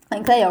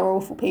 Like, they are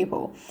awful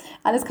people.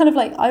 And it's kind of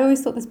like, I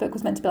always thought this book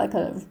was meant to be like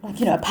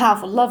a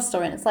powerful love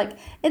story. And it's like,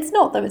 it's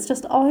not, though. It's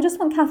just, I just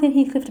want Cathy and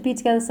Heathcliff to be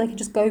together so they can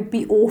just go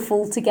be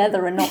awful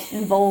together and not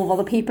involve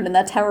other people in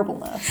their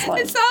terribleness.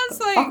 Like, it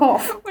sounds like fuck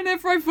off.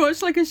 whenever I've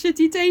watched like a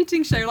shitty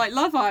dating show like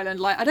Love Island,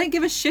 like, I don't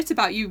give a shit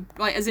about you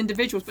like as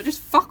individuals, but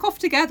just fuck off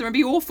together and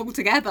be awful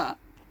together.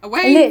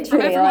 Away Literally,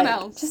 from everyone like,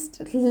 else.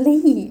 just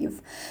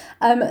leave.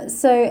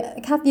 So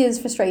Cathy is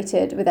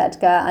frustrated with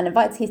Edgar and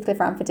invites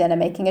Heathcliff round for dinner,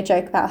 making a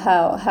joke about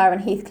how her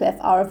and Heathcliff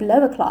are of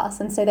lower class,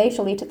 and so they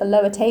shall eat at the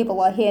lower table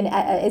while he and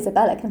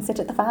Isabella can sit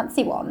at the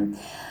fancy one.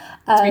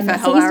 To be fair,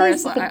 so he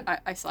hilarious. stays for-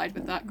 I side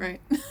with that. Great.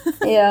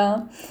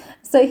 yeah.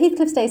 So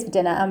Heathcliff stays for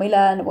dinner, and we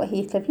learn what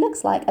Heathcliff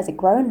looks like as a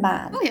grown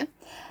man. Oh yeah.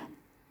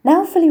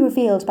 Now fully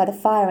revealed by the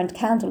fire and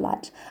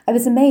candlelight, I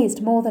was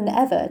amazed more than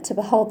ever to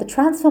behold the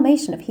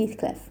transformation of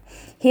Heathcliff.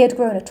 He had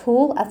grown a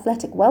tall,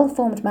 athletic,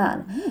 well-formed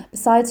man,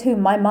 besides whom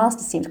my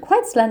master seemed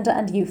quite slender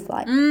and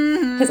youth-like.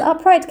 His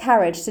upright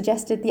carriage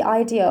suggested the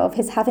idea of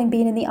his having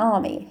been in the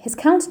army. His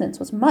countenance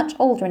was much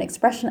older in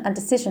expression and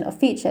decision of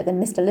feature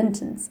than Mr.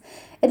 Linton's.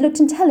 It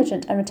looked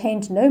intelligent and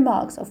retained no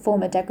marks of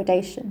former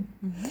degradation.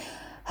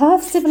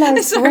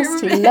 Half-civilised Sorry,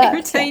 ferocity it lurked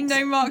retained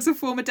yet. no marks of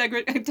former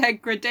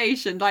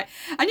degradation. Like,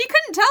 and you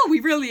couldn't tell we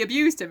really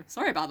abused him.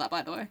 Sorry about that,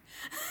 by the way.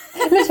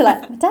 Literally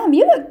like, damn,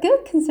 you look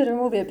good considering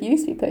all the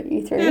abuse we put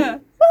you through. Yeah.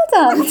 Well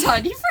done. Well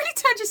done. You've really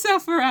turned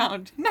yourself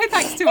around. No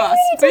thanks to You us.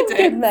 really We did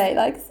did. good, mate.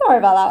 Like, sorry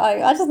about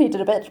that. I just needed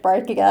a bitch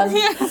break again.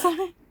 Yeah,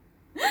 sorry.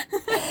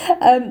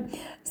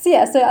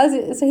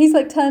 So he's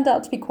like turned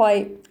out to be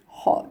quite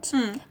hot.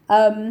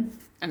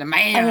 And a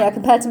man. And yeah,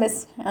 compared to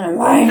Miss and a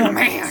man.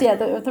 Man. So yeah,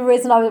 the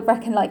reason I would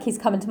reckon like he's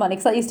coming to money,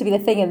 because that used to be the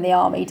thing in the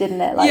army,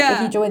 didn't it? Like if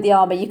Yeah. you joined the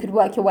army, you could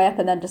work your way up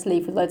and then just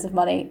leave with loads of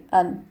money,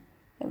 and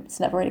it's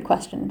never really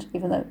questioned,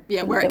 even though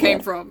Yeah, was where a it bit came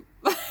weird. from.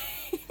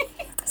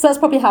 So that's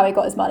probably how he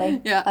got his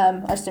money. Yeah.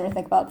 I just didn't really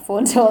think about it before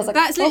until I was like,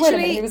 That's oh, wait a minute,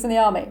 literally he was in the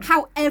army.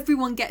 How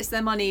everyone gets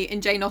their money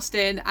in Jane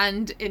Austen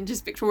and in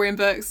just Victorian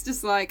books,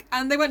 just like,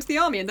 and they went to the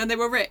army and then they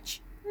were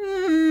rich.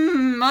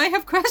 I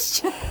have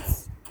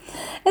questions.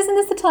 Isn't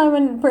this the time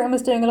when Britain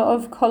was doing a lot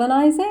of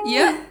colonising?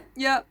 Yeah.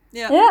 Yeah.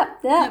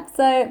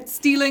 So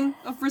Stealing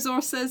of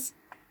resources.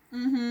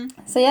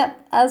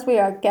 as we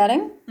are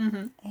getting,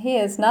 he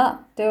is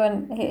not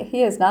doing.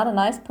 He is not a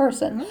nice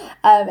person.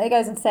 It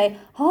goes on to say,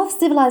 half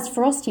civilized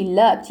ferocity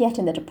lurked yet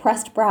in the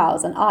depressed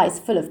brows and eyes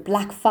full of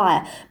black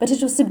fire, but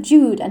it was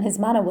subdued, and his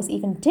manner was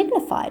even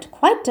dignified,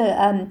 quite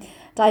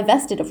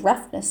divested of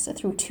roughness,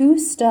 through too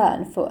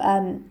stern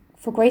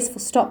for graceful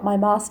stop. My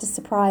master's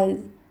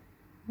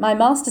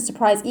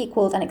surprise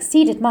equalled and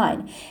exceeded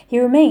mine. He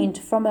remained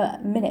for a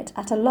minute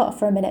at a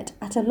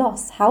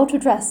loss how to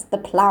address the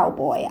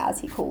ploughboy, as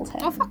he called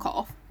him. Oh, fuck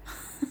off.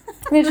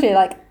 Literally,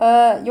 like,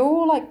 you're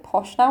all like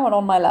posh now and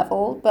on my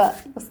level,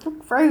 but you're still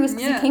gross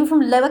because you came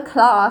from lower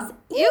class.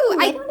 Ew,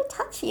 I don't want to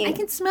touch you. I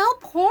can smell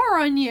poor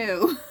on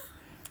you.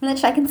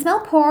 Literally, I can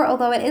smell poor,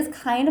 although it is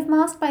kind of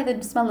masked by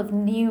the smell of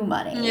new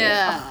money.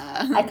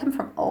 Yeah. I come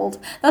from old.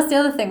 That's the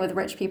other thing with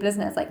rich people,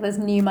 isn't it? It's like there's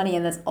new money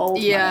and there's old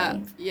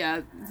money.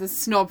 Yeah, the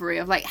snobbery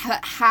of like,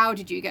 how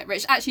did you get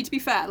rich? Actually, to be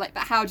fair, like,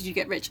 but how did you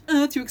get rich?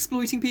 Through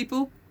exploiting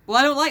people? Well,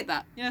 I don't like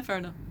that. Yeah, fair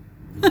enough.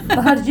 But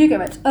how did you get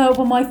rich? Oh,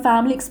 well, my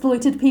family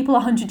exploited people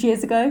 100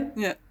 years ago.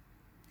 Yeah.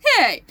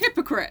 Hey,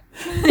 hypocrite.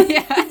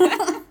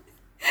 Yeah.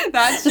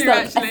 That's Just true,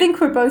 like, actually. I think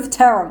we're both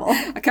terrible.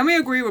 Can we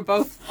agree we're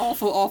both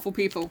awful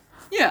people?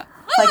 Yeah.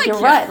 I Like, you're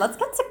you. right, let's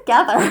get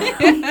together.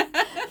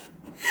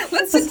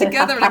 Let's sit Just to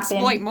together and have happy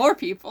exploit more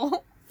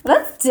people.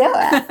 Let's do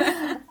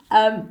it.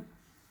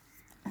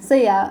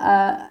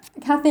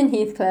 Cathy and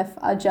Heathcliff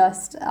are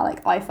just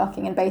like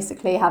eye-fucking and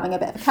basically having a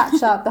bit of a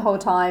catch-up the whole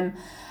time.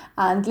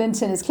 And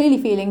Linton is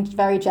clearly feeling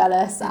very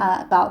jealous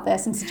about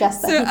this and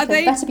suggests that So are Heathcliff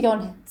they- better be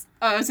on...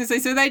 I was going to say,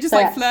 so they just So,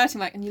 like yeah.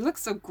 flirting, like, and you look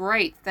so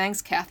great.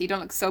 Thanks, Cathy. You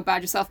don't look so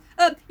bad yourself.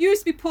 You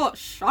used to be poor.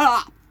 Shut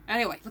up.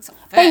 Anyway, look so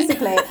fat.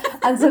 Basically.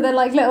 And so then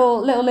like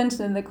little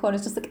Linton in the corner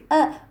is just like,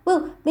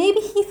 well,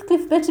 maybe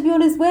Heathcliff better be on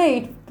his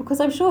way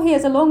because I'm sure he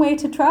has a long way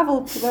to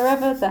travel to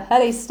wherever the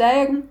hell he's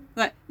staying.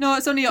 Like, no,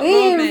 it's only up Ew.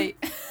 road, mate.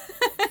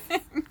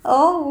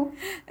 Oh.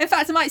 In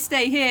fact, I might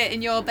stay here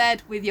in your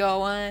bed with your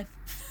wife.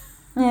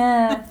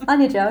 Yeah, on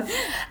your joke.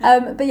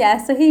 But yeah,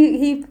 so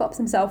he pops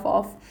himself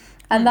off.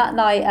 And that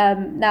night,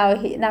 now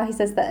he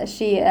says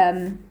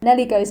that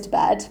Nellie goes to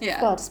bed.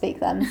 Yeah. God, speak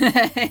then.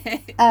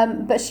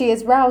 But she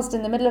is roused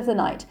in the middle of the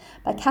night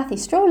by Cathy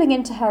strolling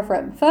into her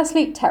room.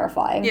 Firstly,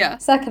 terrifying. Yeah.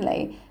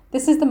 Secondly,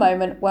 this is the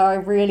moment where I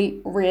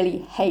really, really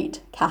hate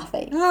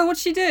Cathy. Oh,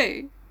 what'd she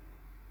do?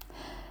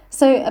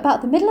 So,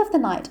 about the middle of the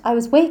night, I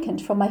was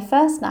wakened from my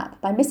first nap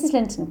by Mrs.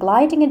 Linton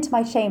gliding into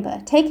my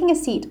chamber, taking a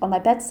seat on my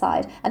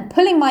bedside, and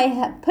pulling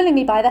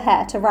me by the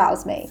hair to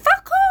rouse me.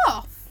 Fuck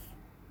off!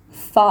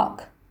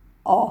 Fuck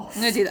off.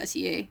 I'm gonna do that to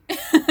you.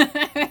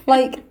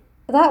 Like,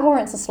 that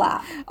warrants a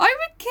slap. I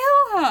would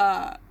kill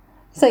her.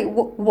 So,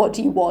 what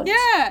do you want?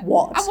 Yeah.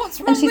 What? And what's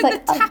wrong she's with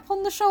like, the tap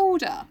on the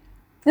shoulder?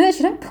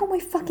 Literally, don't pull my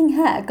fucking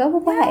hair. Go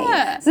away.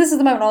 Yeah. So this is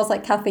the moment I was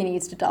like, Kathy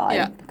needs to die.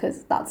 Yeah.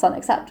 Because that's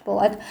unacceptable.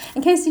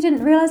 In case you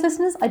didn't realise,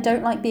 listeners, I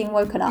don't like being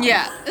woken up.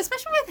 Yeah,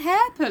 especially with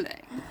hair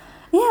pulling.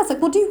 Yeah, it's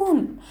like, what do you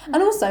want?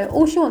 And also,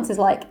 all she wants is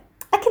like,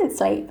 I couldn't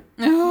sleep.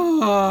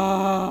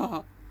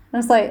 Oh.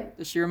 And it's like...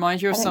 Does she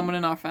remind you of someone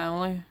in our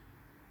family?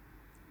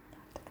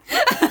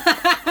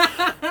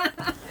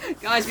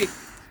 Guys,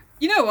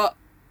 you know what?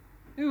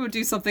 We will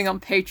do something on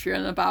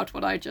Patreon about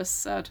what I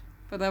just said.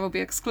 But there will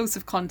be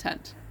exclusive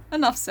content.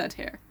 Enough said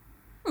here.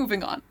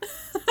 Moving on.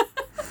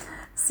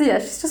 So yeah,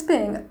 she's just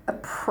being a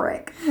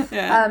prick.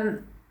 Yeah.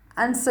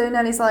 And so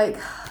Nellie's like,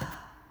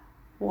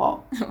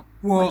 what?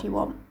 What do you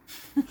want?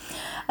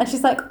 And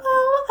she's like,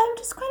 well, I'm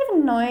just kind of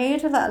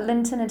annoyed that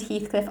Linton and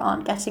Heathcliff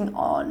aren't getting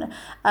on.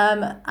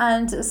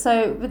 And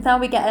so now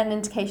we get an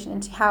indication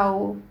into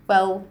how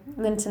well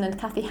Linton and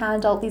Kathy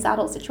handle these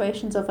adult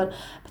situations of a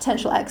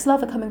potential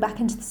ex-lover coming back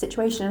into the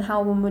situation and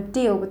how one would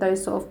deal with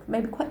those sort of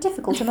maybe quite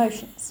difficult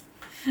emotions.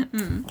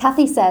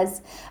 Kathy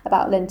says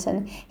about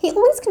Linton, he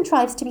always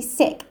contrives to be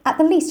sick, at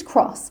the least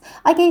cross.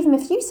 I gave him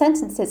a few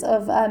sentences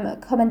of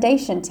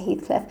commendation to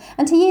Heathcliff,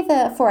 and he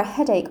either for a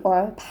headache or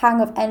a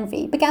pang of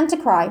envy began to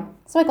cry.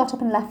 So I got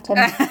up and left him.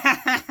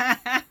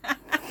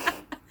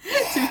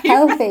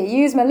 Healthy,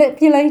 use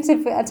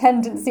manipulative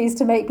tendencies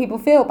to make people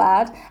feel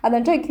bad, and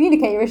then don't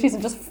communicate your issues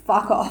and just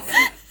fuck off.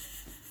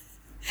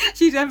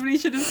 She definitely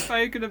should have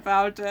spoken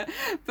about it.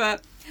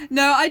 But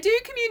no, I do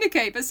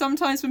communicate, but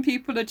sometimes when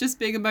people are just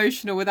being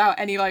emotional without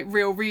any like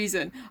real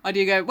reason, I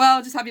do go,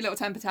 well, just have your little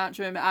temper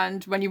tantrum,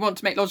 and when you want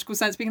to make logical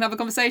sense, we can have a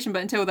conversation,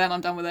 but until then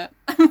I'm done with it.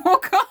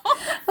 Walk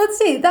off. Let's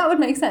see, that would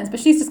make sense, but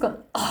she's just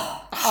gone,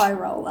 eye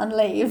roll and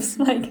leaves.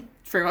 Like,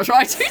 pretty much what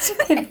I do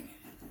today.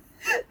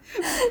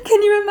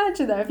 Can you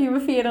imagine though if you were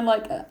feeling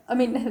like, I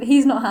mean,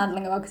 he's not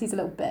handling it well because he's a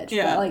little bitch,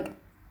 Yeah. but like,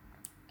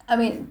 I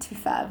mean, to be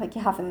fair, like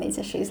you're having these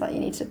issues, like you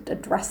need to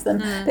address them.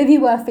 But if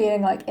you were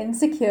feeling like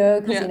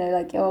insecure because, you know,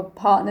 like your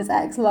partner's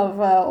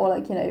ex-lover or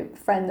like, you know,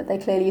 friend that they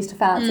clearly used to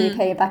fancy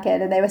came back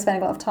in and they were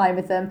spending a lot of time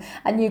with them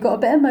and you got a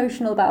bit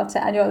emotional about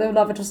it and your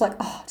lover just like,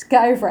 just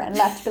get over it and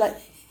left, be like,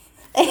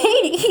 I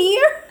hate it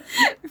here.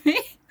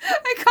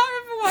 I can't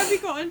remember why we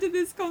got into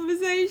this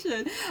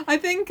conversation. I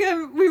think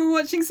we were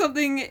watching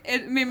something,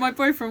 me and my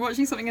boyfriend were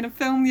watching something in a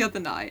film the other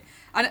night.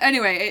 And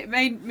anyway, it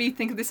made me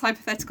think of this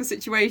hypothetical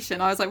situation.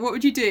 I was like, what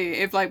would you do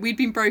if like we'd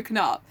been broken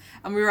up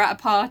and we were at a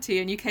party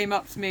and you came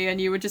up to me and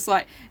you were just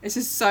like, it's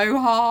just so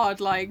hard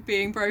like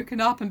being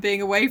broken up and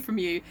being away from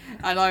you.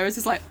 And I was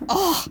just like,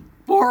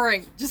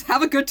 boring, just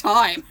have a good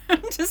time.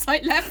 And just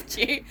like left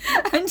you.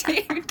 And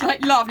he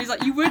like laughed. He's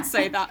like, you would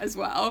say that as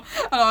well.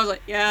 And I was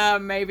like, yeah,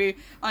 maybe.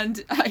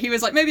 And he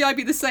was like, maybe I'd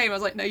be the same. I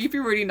was like, no, you'd be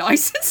really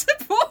nice and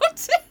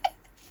supportive.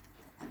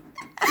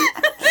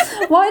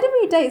 Why do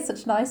we date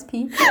such nice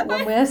people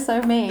when we're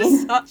so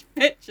mean? Such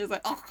bitches.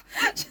 Like,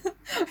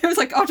 it was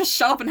like, just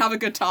shut up and have a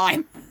good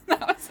time.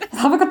 That was it.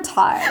 Have a good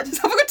time. Just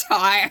have a good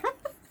time.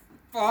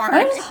 Boring.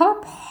 I just have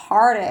a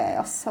party.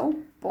 You're so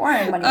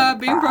boring when you're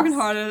being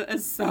brokenhearted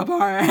is so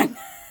boring.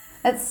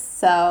 It's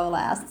so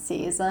last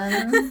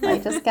season.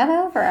 Like, just get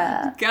over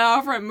it. Get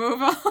over it, move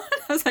on. I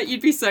was like,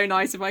 you'd be so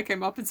nice if I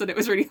came up and said it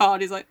was really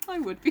hard. He's like, I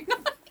would be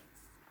nice.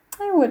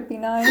 I would be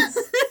nice.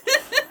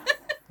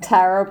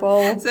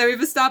 Terrible. So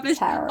we've established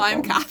Terrible.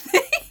 I'm Kathy.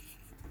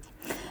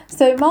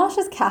 So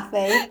Marsha's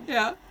Kathy.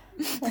 Yeah.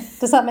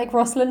 Does that make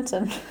Ross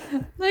Linton?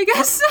 I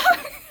guess so.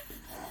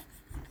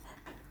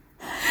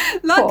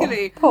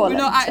 Luckily, poor we're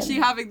not Linton. actually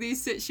having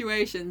these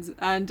situations.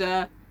 And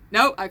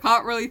no, I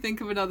can't really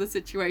think of another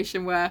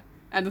situation where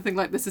anything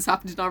like this has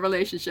happened in our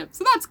relationship.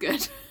 So that's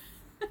good.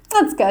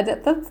 That's good.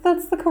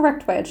 That's the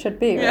correct way it should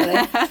be, really.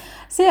 Yeah.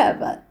 So yeah,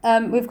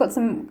 but we've got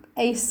some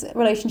ace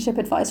relationship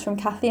advice from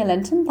Kathy and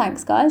Linton.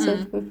 Thanks, guys.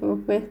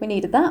 We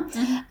needed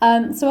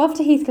that. So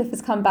after Heathcliff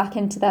has come back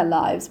into their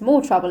lives,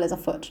 more trouble is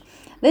afoot.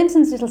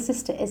 Linton's little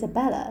sister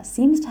Isabella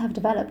seems to have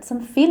developed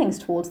some feelings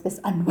towards this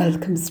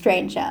unwelcome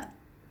stranger,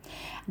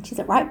 and she's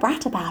a right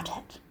brat about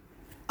it.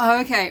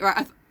 Oh, okay.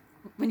 Right.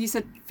 When you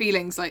said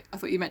feelings, like I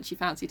thought you meant she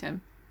fancied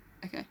him.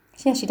 Okay.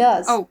 Yeah, she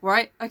does. Oh,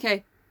 right.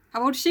 Okay.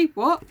 How old is she?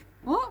 What?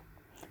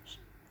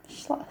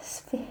 She's like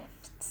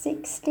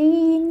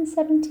 16,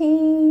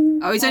 17.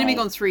 Oh, he's only been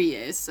like- gone 3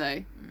 years, so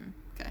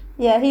okay.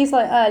 Yeah, he's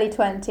like early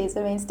 20s.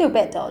 I mean, still a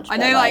bit dodgy. I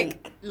know,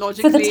 like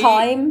logically, for the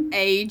time.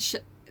 age,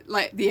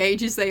 like the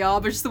ages they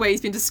are, but just the way he's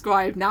been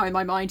described now in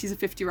my mind, he's a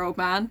 50-year-old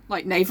man,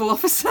 like naval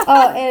officer.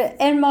 Oh,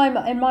 in my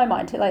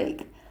mind,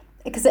 like,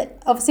 because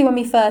obviously when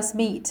we first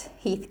meet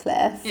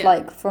Heathcliff,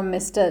 like from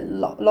Mr.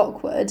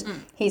 Lockwood,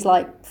 he's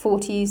like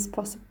 40s,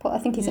 possibly. I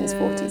think he's in his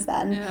 40s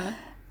then,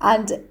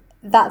 and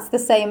that's the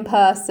same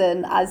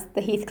person as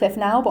the Heathcliff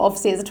now, but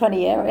obviously it's a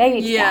 20-year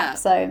age gap.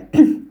 So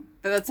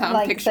But that's how I'm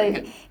like, picturing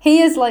so it.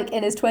 he is like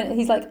in his 20,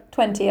 he's like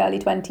 20, early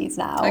 20s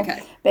now.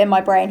 Okay. But in my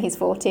brain, he's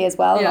 40 as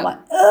well. And I'm like,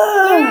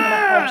 ugh. And I'm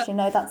like, actually,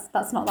 no,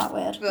 that's not that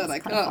weird. It's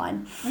Like, kind of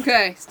fine.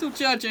 Okay, still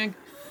judging.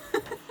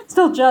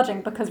 Still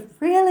judging because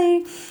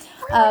really.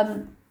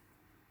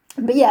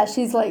 But yeah,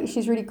 she's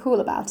really cool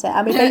about it.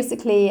 And we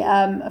basically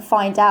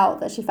find out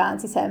that she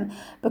fancies him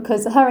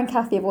because her and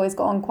Kathy have always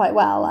got on quite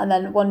well. And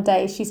then one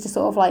day she's just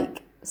sort of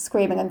like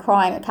screaming and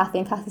crying at Kathy,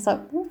 and Kathy's like,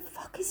 what the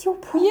fuck is your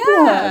problem?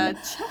 Yeah,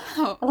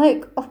 ciao.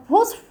 Like,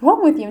 what's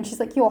wrong with you? And she's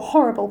like, you're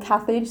horrible,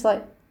 Kathy. And she's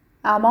like,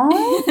 am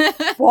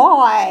I?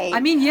 Why?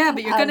 I mean, yeah,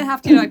 but you're going to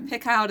have to like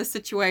pick out a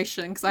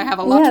situation because I have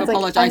a lot to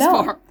apologise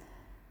for.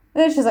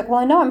 And then she's like, well,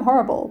 I know I'm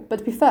horrible, but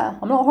to be fair,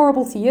 I'm not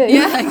horrible to you.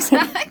 Yeah,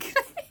 exactly.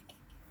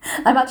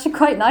 I'm actually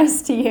quite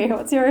nice to you.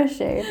 What's your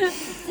issue?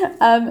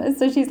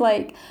 So she's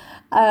like,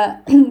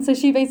 so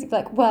she basically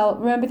like, well,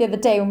 remember the other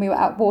day when we were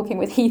out walking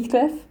with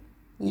Heathcliff?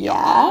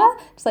 Yeah.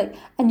 She's like,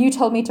 and you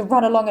told me to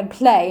run along and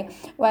play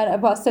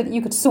so that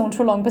you could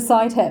saunter along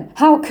beside him.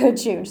 How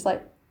could you? And she's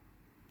like,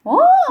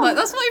 what? Like,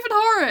 that's not even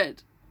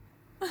horrid.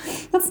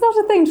 That's not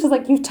a thing. She's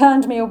like, you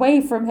turned me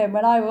away from him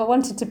when I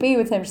wanted to be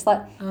with him. She's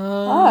like,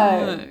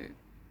 oh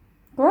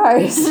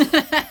gross.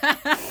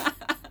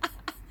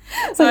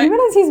 So you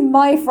realise he's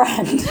my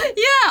friend.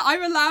 Yeah,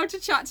 I'm allowed to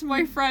chat to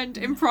my friend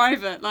in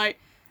private.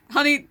 Like,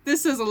 honey,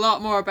 this says a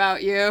lot more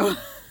about you.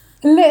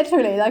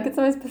 Literally, like, it's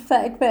the most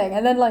pathetic thing.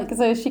 And then, like,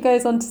 so she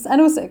goes on to...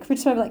 And also, could we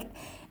just remember, like,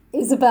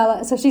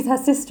 Isabella... So she's her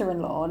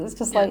sister-in-law, and it's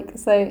just like...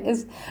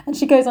 And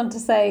she goes on to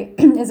say...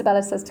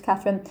 Isabella says to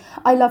Catherine,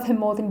 I love him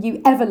more than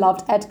you ever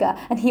loved Edgar,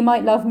 and he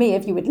might love me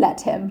if you would let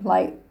him.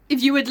 Like...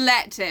 If you would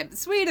let him.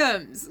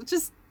 Sweetums.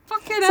 Just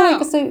fuck it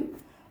out.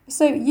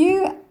 So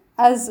you,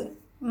 as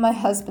my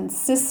husband's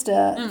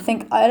sister,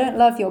 think I don't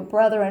love your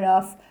brother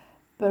enough,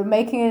 but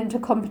making it into a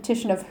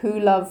competition of who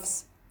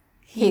loves...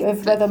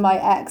 whether my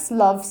ex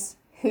loves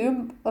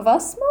whom of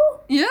us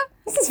more? Yeah.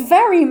 This is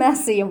very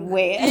messy and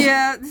weird.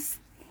 Yeah.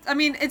 I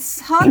mean,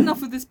 it's hard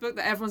enough with this book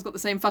that everyone's got the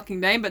same fucking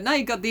name, but now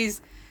you've got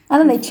these... And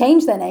then they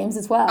change their names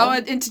as well. Oh,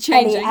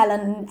 interchanging.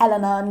 Ellie,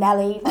 Eleanor,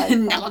 Nellie. Like,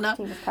 Nelena.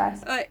 Jesus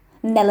Christ.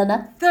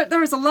 Nelena.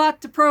 There is a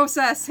lot to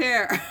process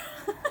here.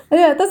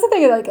 Yeah, that's the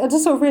thing. Like, I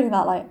just sort of reading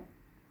that, like...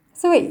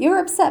 So wait, you're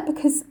upset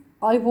because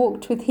I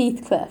walked with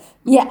Heathcliff?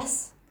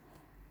 Yes.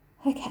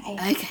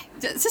 Okay.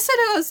 Just so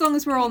as long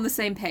as we're all on the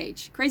same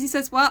page. Crazy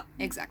says what?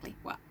 Exactly.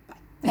 What? Bye.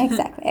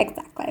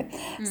 Exactly.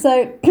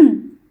 So,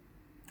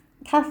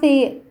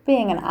 Kathy,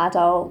 being an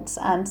adult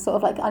and sort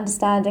of like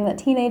understanding that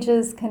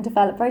teenagers can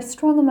develop very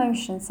strong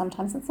emotions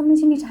sometimes, and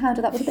sometimes you need to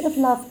handle that with a bit of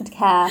love and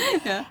care.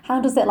 Yeah.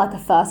 Handles it like a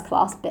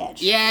first-class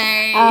bitch.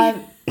 Yay!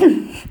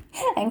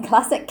 In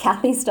classic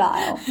Kathy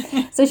style.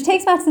 So she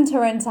takes matters into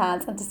her own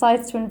hands and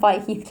decides to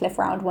invite Heathcliff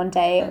round one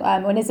day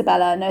when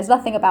Isabella knows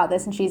nothing about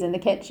this and she's in the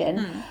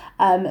kitchen.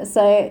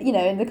 So, you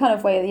know, in the kind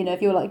of way that, you know,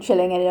 if you're like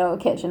chilling in your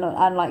kitchen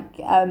and like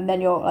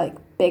then your like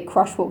big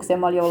crush walks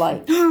in while you're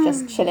like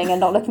just chilling and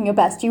not looking your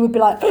best, you would be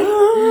like,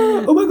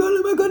 oh my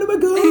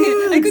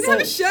god. I could have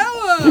a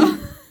shower.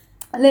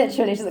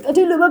 Literally, she's like, I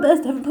do look my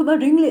best, I haven't put my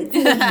ringlets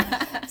in.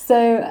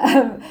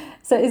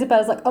 So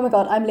Isabella's like, oh my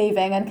god, I'm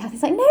leaving. And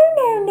Kathy's like, no,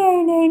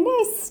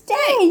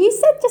 stay. You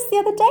said just the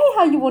other day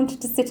how you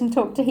wanted to sit and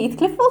talk to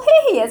Heathcliff. Well,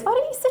 here he is. Why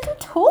don't you sit and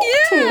talk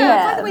to him?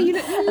 By the way, you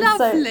look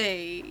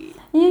lovely.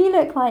 You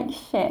look like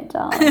shit,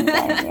 darling,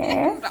 don't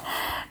you?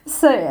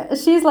 So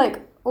she's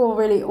like all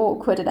really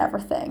awkward and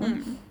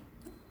everything.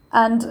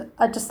 And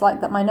I just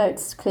like that my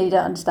notes clearly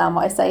don't understand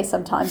what I say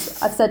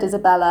sometimes. I've said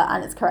Isabella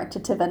and it's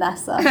corrected to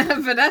Vanessa.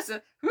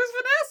 Vanessa? Who's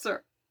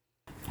Vanessa?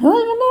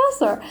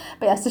 Vanessa.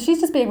 But yeah, so she's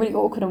just being really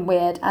awkward and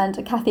weird,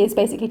 and Kathy is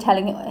basically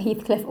telling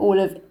Heathcliff all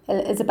that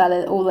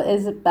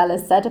Isabella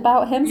said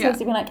about him. So she's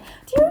being like, do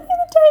you remember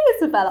the day,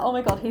 Isabella? Oh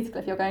my god,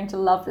 Heathcliff, you're going to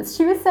love this.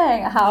 She was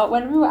saying how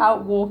when we were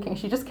out walking,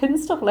 she just couldn't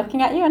stop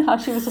looking at you, and how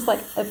she was just like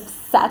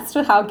obsessed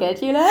with how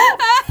good you look.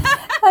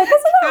 Like,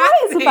 isn't that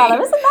right, Isabella?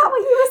 Isn't that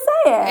what you were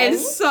saying?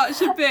 It's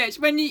such a bitch.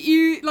 When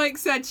you like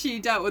said she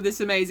dealt with this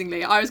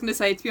amazingly, I was going to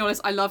say, to be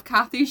honest, I love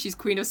Kathy. She's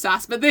queen of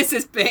sass, but this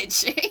is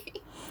bitchy.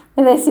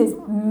 This is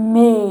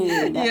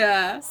mean.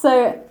 Yeah.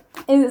 So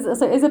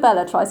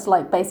Isabella tries to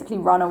like basically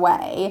run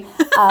away,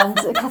 and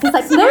Kathy's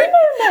like, no,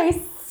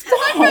 stay.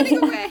 I'm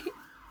running away.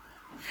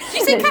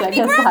 She said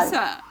Kathy grabs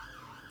her.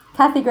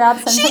 Kathy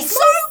grabs her. She's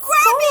so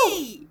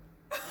grabby.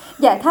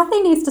 Yeah,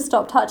 Kathy needs to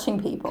stop touching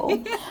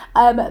people.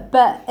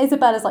 But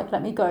Isabella's like,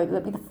 let me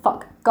the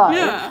fuck go,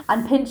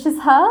 and pinches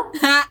her.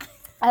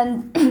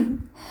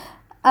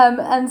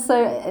 And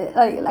so,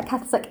 like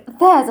Kathy's like,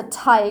 there's a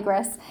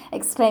tigress,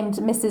 exclaimed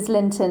Mrs.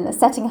 Linton,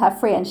 setting her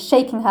free and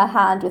shaking her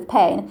hand with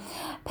pain.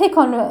 Pick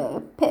on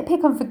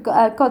for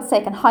God's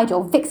sake and hide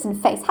your vixen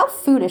face. How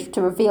foolish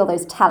to reveal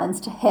those talons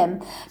to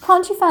him.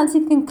 Can't you fancy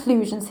the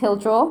conclusions he'll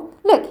draw?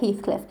 Look,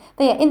 Heathcliff,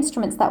 they are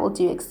instruments that will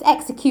do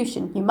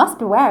execution. You must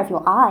beware of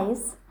your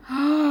eyes.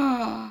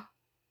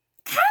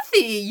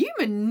 Kathy, you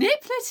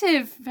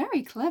manipulative,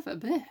 very clever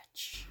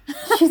bitch.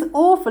 She's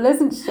awful,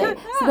 isn't she? So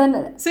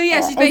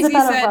she's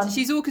basically said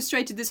she's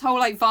orchestrated this whole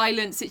like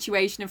violent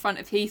situation in front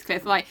of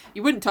Heathcliff. Like,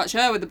 you wouldn't touch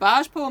her with the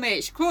barge pole,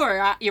 mate. She'd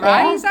claw your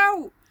eyes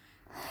out.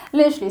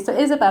 Literally, so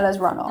Isabella's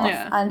run off,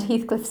 and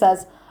Heathcliff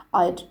says,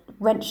 I'd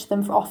wrench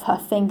them off her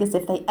fingers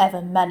if they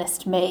ever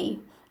menaced me.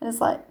 And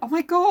it's like, oh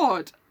my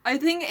god. I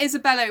think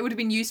Isabella, it would have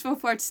been useful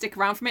for her to stick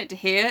around from it to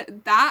hear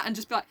that and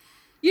just be like,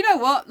 you know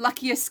what,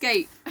 lucky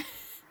escape.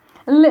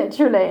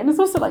 Literally. And it's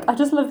also like, I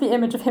just love the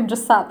image of him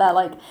just sat there,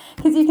 like,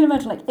 because you can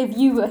imagine, like, if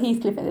you were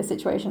Heathcliff in this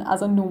situation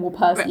as a normal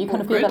person, you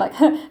kind of feel like,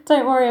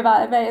 don't worry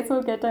about it, mate, it's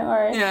all good, don't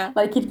worry. Yeah.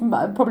 Like, you'd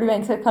probably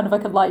make it kind of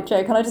like a light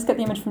joke. And I just get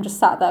the image from just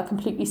sat there,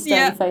 completely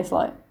stony face,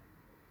 like,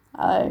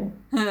 oh,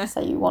 so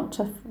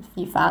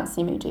you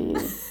fancy me, do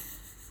you?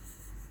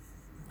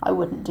 I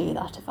wouldn't do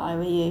that if I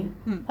were you.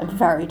 I'm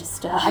very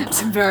disturbed.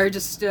 I'm very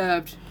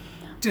disturbed.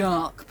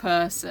 Dark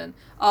person.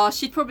 Oh,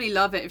 she'd probably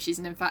love it if she's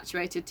an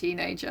infatuated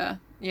teenager.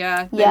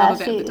 Yeah, they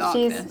love a bit of the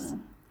darkness.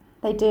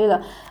 They do.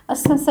 I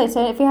was going to say,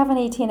 so if you have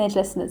any teenage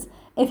listeners,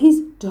 if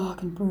he's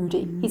dark and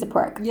broody, he's a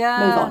prick.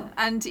 Yeah, move on.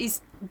 And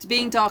he's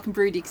being dark and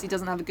broody because he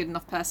doesn't have a good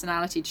enough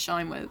personality to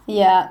shine with.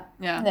 Yeah.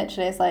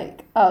 Literally, it's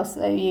like, oh,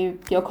 so you're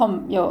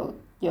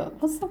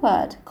what's the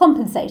word?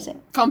 Compensating.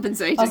 I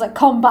was like,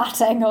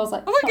 combating. I was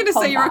like, I was going to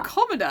say you're a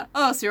commoner.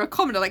 Oh, so you're a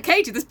commoner. Like,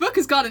 Katie, this book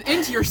has gotten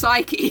into your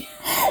psyche.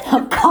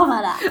 A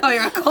commoner. Oh,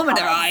 you're a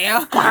commoner, are you?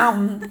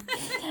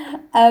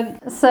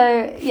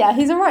 So, yeah,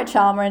 he's a right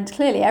charmer, and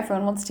clearly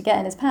everyone wants to get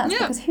in his pants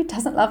because who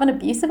doesn't love an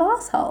abusive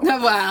asshole?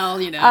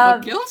 Well, you know,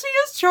 guilty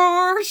as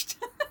charged.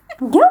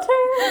 Guilty.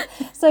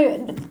 So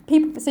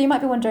you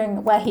might be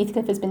wondering where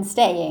Heathcliff has been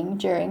staying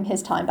during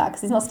his time back,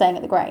 because he's not staying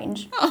at the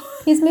Grange.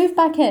 Oh. He's moved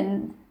back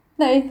in.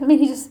 No, I mean,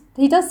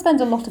 he does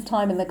spend a lot of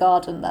time in the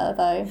garden there,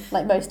 though,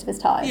 like most of his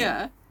time.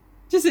 Yeah,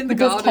 just in the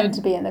garden. He does tend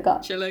to be in the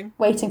garden. Chilling.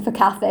 Waiting for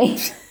Kathy.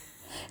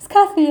 Is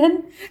Kathy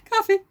in?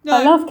 Kathy? No.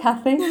 I love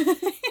Kathy.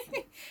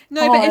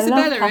 No, but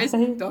Isabella is.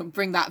 Don't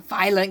bring that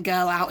violent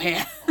girl out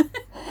here.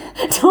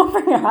 Don't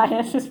bring her out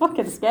here, she's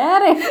fucking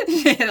scary.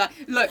 Yeah,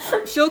 look,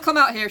 she'll come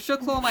out here, she'll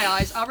claw my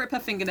eyes, I'll rip her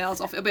fingernails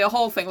off, it'll be a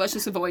whole thing, let's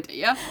just avoid it,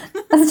 yeah?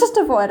 Let's just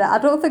avoid it, I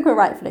don't think we're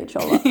right for each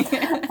other.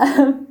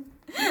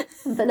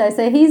 But no,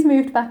 so he's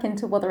moved back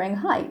into Wuthering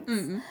Heights,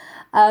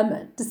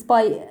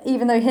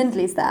 even though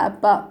Hindley's there,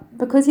 but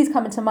because he's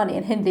come into money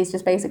and Hindley's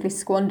just basically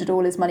squandered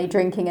all his money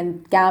drinking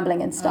and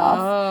gambling and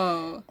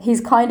stuff,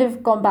 he's kind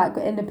of gone back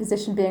in a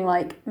position being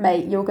like,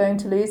 mate, you're going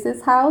to lose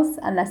this house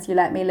unless you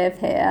let me live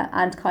here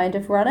and kind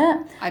of run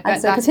it. I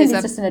bet that is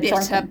a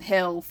bitter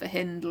pill for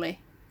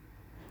Hindley.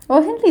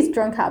 Well, Hindley's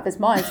drunk out of his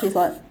mind, so he's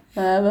like,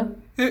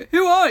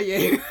 Who are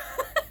you?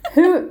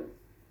 Who?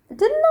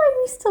 Didn't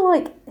I used to,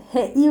 like,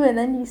 hit you and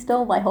then you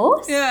stole my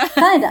horse? Yeah.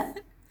 Kinda.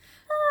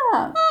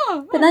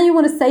 But now you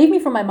want to save me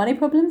from my money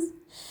problems?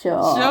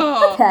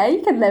 Sure. Okay,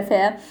 you can live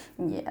here.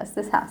 Yes,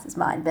 this house is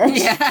mine, bitch.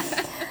 Yeah.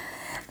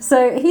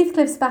 So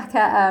Heathcliff's back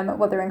at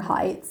Wuthering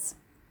Heights.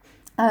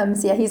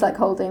 So yeah, he's like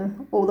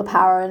holding all the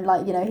power and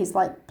like, you know, he's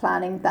like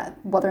planning that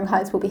Wuthering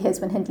Heights will be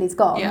his when Hindley's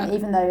gone,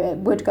 even though it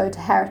would go to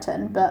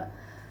Herriton. But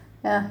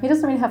yeah, he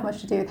doesn't really have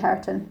much to do with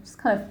Herriton. Just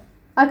kind of,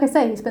 like I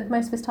say, he spent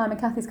most of his time in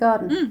Kathy's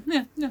garden.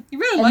 Yeah, he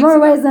really in likes more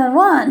ways than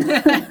one.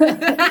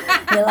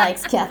 He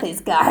likes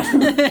Kathy's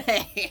garden.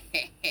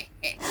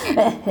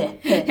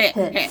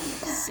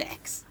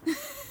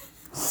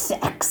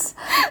 Sex.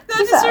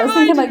 That just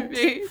reminded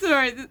me.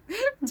 Sorry,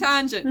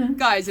 tangent.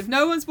 Guys, if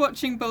no one's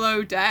watching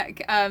Below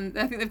Deck, I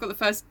think they've got the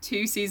first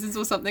 2 seasons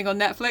or something on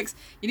Netflix.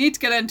 You need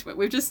to get into it.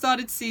 We've just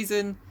started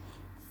season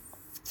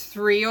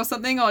 3 or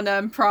something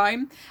on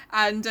Prime,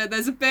 and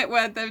there's a bit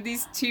where there are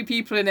these 2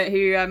 people in it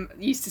who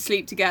used to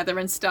sleep together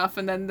and stuff,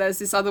 and then there's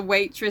this other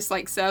waitress,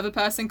 like server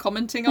person,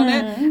 commenting on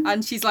it,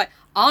 and she's like,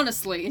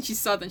 honestly, and she's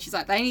southern, she's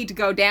like, they need to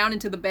go down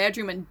into the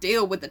bedroom and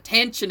deal with the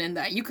tension in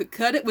there. You could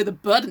cut it with a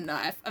butter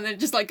knife. And then it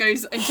just like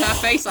goes into her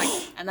face like,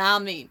 and I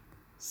mean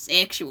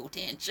sexual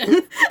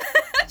tension.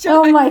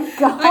 Oh like, my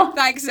god. Like,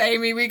 thanks,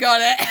 Amy, we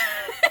got it.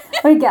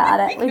 We got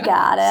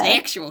it.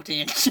 Sexual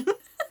tension.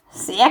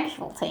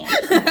 Sexual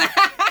tension.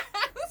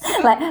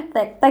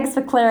 Like, thanks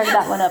for clearing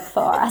that one up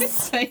for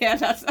us. So yeah,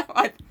 that's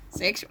how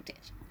sexual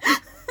tension.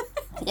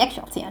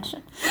 Sexual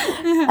tension.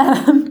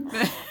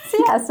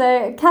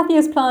 So Kathy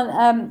has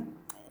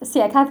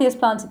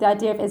planted the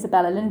idea of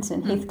Isabella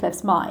Linton in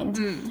Heathcliff's mind.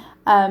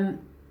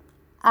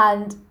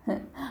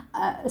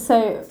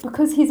 So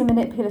because he's a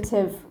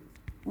manipulative,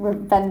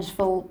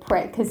 revengeful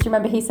prick, because do you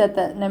remember he said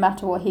that no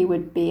matter what he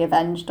would be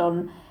avenged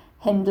on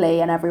Hindley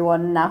and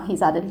everyone, now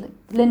he's added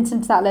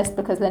Linton to that list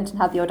because Linton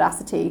had the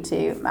audacity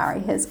to marry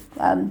his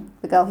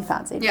the girl he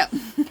fancied. Yeah.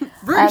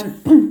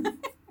 Rude.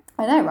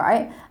 I know,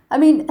 right? I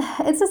mean,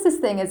 it's just this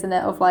thing, isn't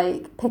it, of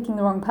like picking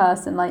the wrong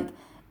person. Like,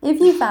 if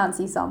you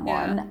fancy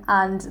someone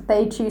and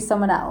they choose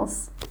someone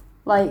else,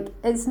 like,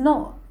 it's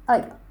not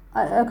like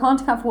I can't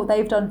account for what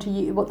they've done to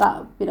you, what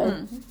that, you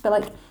know, but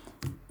like,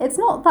 it's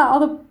not that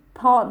other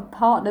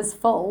partner's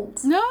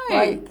fault. No.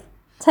 Like,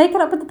 take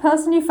it up with the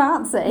person you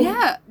fancy.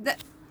 Yeah.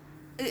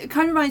 It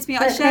kind of reminds me,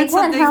 I shared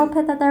something. They can't help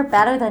it that they're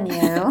better than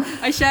you.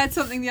 I shared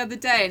something the other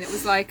day, and it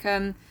was like,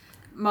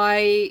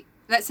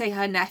 let's say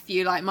her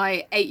nephew, like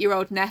my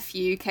 8-year-old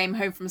nephew came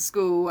home from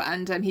school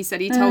and he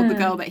said he told the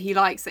girl that he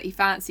likes that he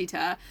fancied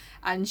her,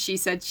 and she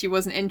said she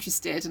wasn't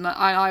interested, and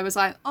I was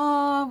like,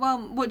 oh well,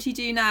 what do you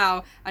do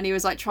now? And he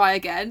was like, try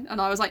again,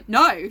 and I was like,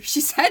 no,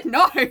 she said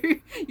no.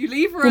 You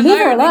leave her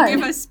alone and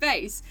give her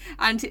space.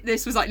 And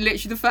this was like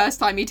literally the first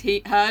time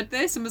he'd heard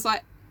this, and was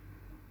like,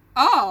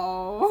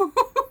 oh.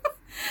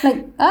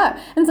 Like, and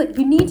it's like,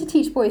 you need to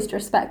teach boys to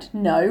respect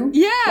no.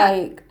 Yeah,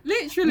 like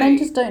literally. Men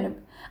just don't.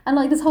 And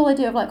like this whole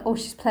idea of like, oh,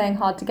 she's playing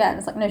hard to get, and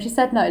it's like, no, she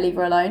said no, leave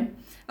her alone,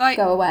 like,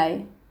 go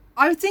away.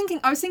 I was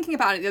thinking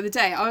about it the other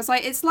day. I was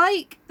like, it's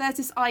like there's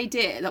this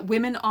idea that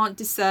women aren't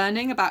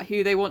discerning about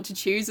who they want to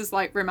choose as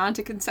like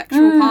romantic and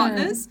sexual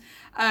partners.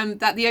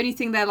 That the only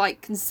thing they're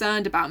like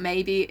concerned about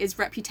maybe is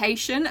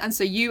reputation, and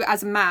so you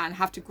as a man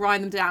have to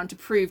grind them down to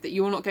prove that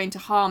you're not going to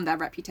harm their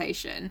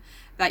reputation,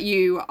 that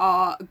you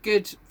are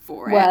good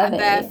for it, and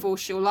therefore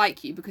she'll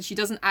like you, because she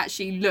doesn't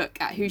actually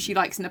look at who she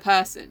likes in a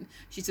person.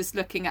 She's just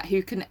looking at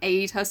who can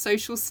aid her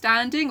social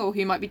standing or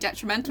who might be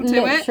detrimental to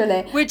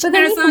it. Which but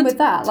then even with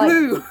that,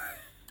 like,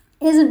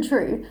 isn't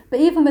true. But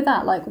even with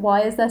that, like,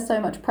 why is there so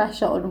much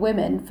pressure on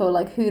women for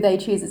like who they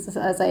choose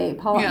as a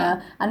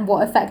partner and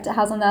what effect it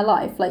has on their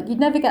life? Like, you'd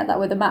never get that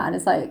with a man.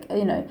 It's like,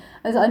 you know,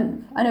 as I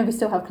know we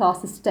still have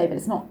classes today, but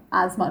it's not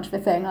as much of a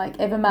thing. Like,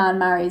 if a man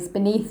marries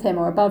beneath him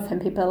or above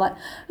him, people are like,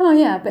 oh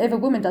yeah. But if a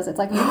woman does it, it's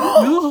like,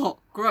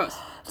 gross.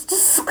 It's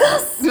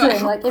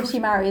disgusting. Like, if she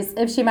marries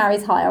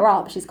higher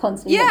up, she's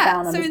constantly looked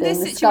down on as being the scummy one. So in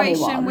this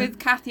situation with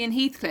Kathy and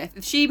Heathcliff,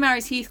 if she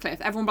marries Heathcliff,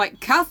 everyone will be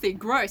like, Kathy,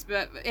 gross.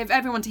 But if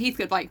everyone to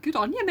Heathcliff, like, good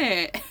on you,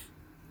 mate.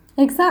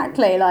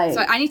 Exactly. Like,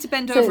 so I need to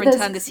bend over and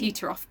turn this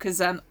heater off, because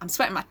I'm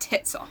sweating my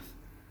tits off.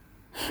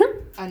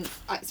 And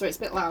sorry, it's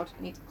a bit loud.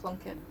 I need to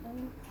clonk it.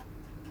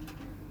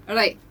 All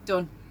right,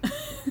 done.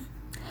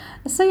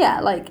 So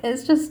yeah, like,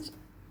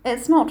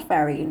 it's not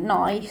very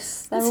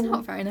nice. It's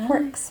not very nice.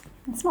 Pricks.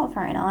 It's not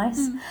very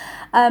nice.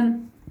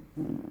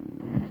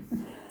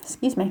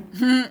 Excuse me.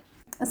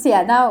 So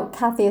yeah, now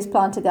Kathy has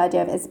planted the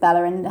idea of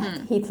Isabella in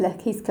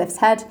Heathcliff's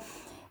head.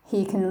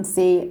 He can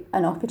see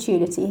an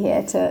opportunity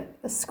here to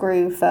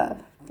screw for...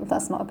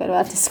 That's not a good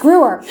word. To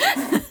screw her.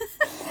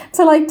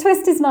 To like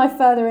twist his knife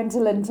further into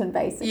Linton,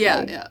 basically.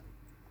 Yeah.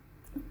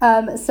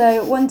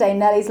 So one day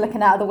Nellie's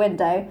looking out of the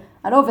window,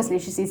 and obviously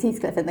she sees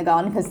Heathcliff in the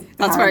garden because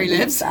that's where he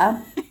lives.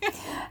 There.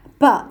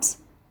 But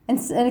and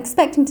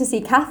expecting to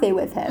see Kathy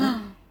with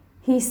him,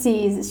 she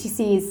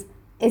sees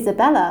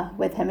Isabella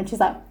with him, and she's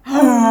like,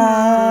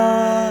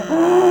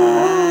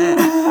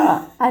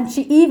 and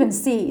she even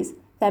sees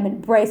them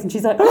embrace, and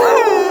she's like,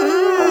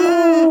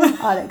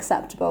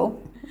 unacceptable.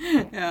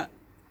 Yeah.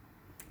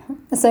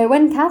 So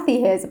when Kathy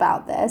hears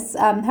about this,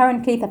 her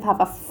and Heathcliff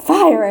have a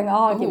firing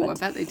argument. Oh, I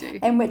bet they do.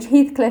 In which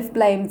Heathcliff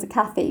blames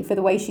Kathy for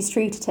the way she's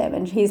treated him.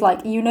 And he's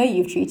like, you know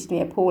you've treated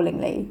me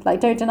appallingly. Like,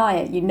 don't deny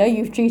it. You know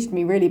you've treated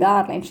me really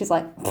badly. And she's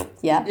like,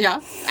 yeah. Yeah,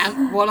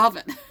 and what of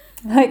it?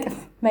 Like,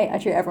 mate, I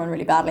treat everyone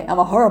really badly. I'm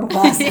a horrible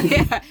person.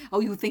 Yeah.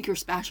 Oh, you think you're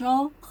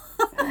special?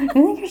 You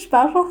think you're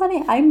special,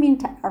 honey? I mean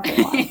to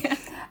everyone.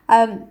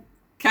 Yeah.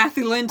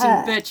 Kathy Linton,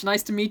 bitch,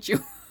 nice to meet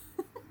you.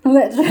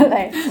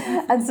 Literally.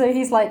 And so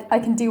he's like, I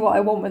can do what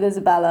I want with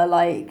Isabella,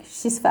 like,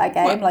 she's fair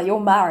game, what? Like, you're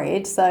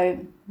married, so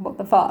what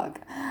the fuck.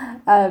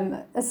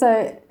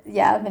 So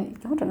yeah, I mean,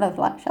 I don't know,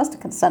 like, she has to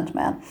consent,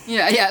 man.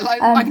 Yeah, like,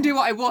 I can do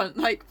what I want,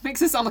 like,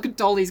 makes it sound like a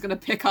doll he's gonna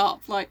pick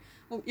up, like,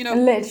 well, you know.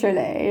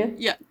 Literally.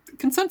 Yeah,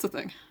 consent's a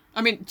thing.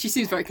 I mean, she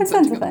seems very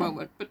consenting at the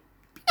moment, but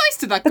be nice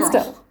to that girl.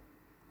 But still,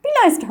 be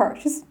nice to her.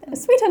 She's a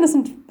sweet,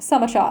 innocent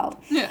summer child.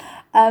 Yeah.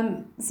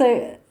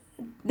 So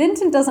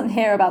Linton doesn't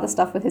hear about the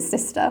stuff with his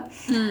sister,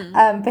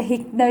 but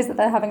he knows that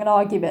they're having an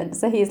argument.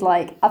 So he's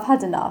like, I've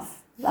had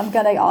enough. I'm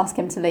going to ask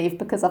him to leave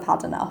because I've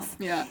had enough.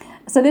 Yeah.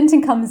 So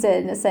Linton comes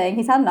in saying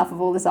he's had enough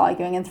of all this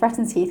arguing and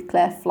threatens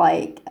Heathcliff,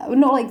 like,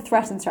 not like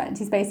threatens.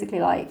 He's basically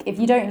like, if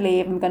you don't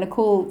leave, I'm going to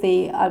call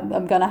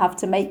I'm going to have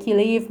to make you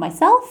leave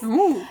myself.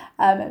 Ooh.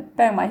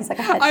 Bear in mind, he's like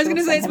a head. I was going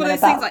to say, it's one of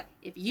those things like,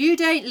 if you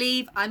don't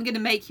leave, I'm going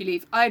to make you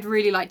leave. I'd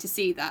really like to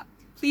see that.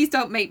 Please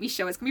don't make me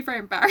show. It's going to be very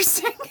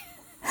embarrassing.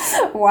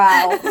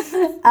 Wow.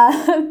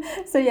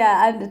 So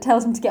yeah, and it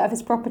tells him to get off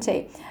his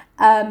property.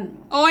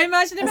 I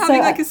imagine him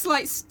having like a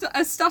slight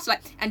stutter,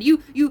 like, and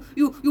you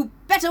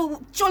better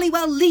jolly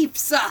well leave,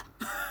 sir.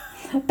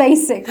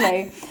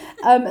 Basically.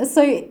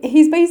 So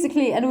he's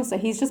basically, and also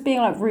he's just being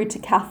like rude to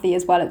Kathy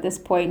as well at this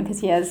point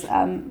because he has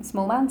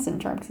small man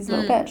syndrome because he's a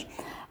little bitch.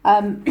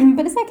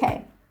 But it's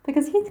okay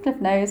because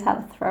Heathcliff knows how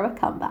to throw a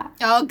comeback.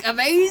 Oh,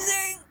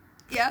 amazing!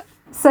 Yeah.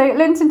 So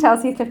Linton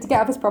tells Heathcliff to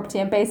get off his property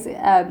and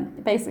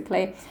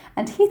basically,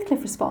 and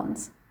Heathcliff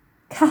responds,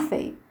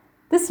 Kathy,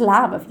 this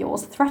lamb of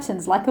yours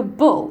threatens like a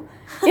bull.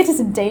 It is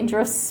in danger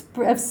of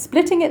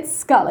splitting its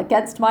skull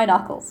against my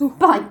knuckles.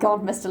 By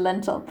God, Mr.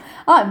 Linton,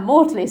 I am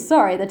mortally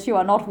sorry that you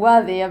are not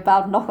worthy of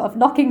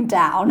knocking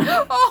down.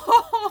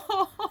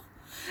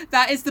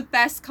 That is the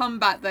best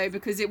comeback, though,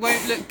 because it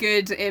won't look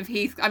good if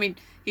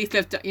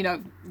Heathcliff, you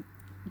know,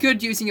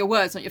 good using your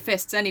words, not your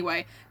fists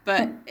anyway,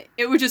 but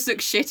it would just look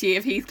shitty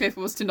if Heathcliff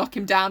was to knock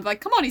him down.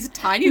 Like, come on, he's a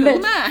tiny little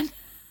man.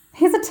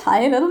 He's a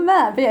tiny little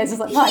man, but yeah, it's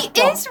just like, my He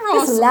God, is,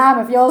 Ross. this lamb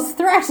of yours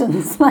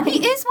threatens. Like,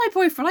 He is my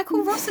boyfriend. I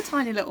call Ross a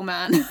tiny little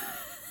man. In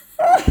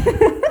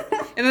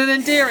an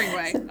endearing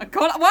way. I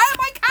can't. Why am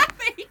I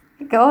Kathy?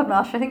 God,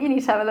 Marsh, I think you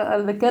need to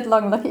have a good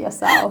long look at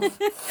yourself.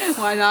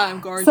 Why not? I'm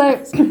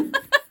gorgeous.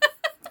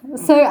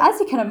 So as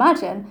you can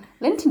imagine,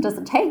 Linton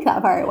doesn't take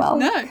that very well.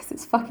 No. Because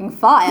it's fucking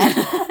fire.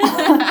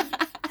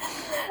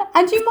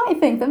 And you might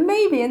think that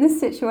maybe in this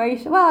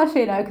situation, well,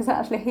 actually no, because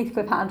actually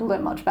Heathcliff handled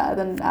it much better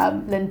than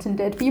Linton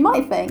did. But you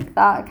might think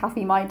that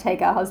Kathy might take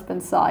her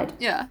husband's side.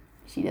 Yeah.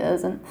 She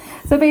doesn't.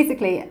 So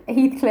basically,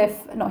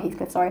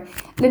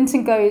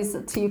 Linton goes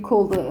to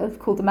call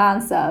the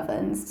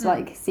manservants to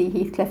like see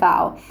Heathcliff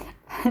out.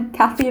 And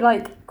Kathy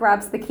like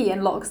grabs the key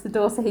and locks the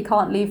door so he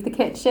can't leave the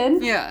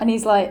kitchen. Yeah. And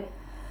he's like,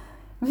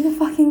 "Give me the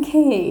fucking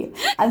key."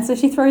 And so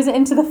she throws it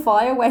into the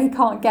fire where he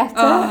can't get it.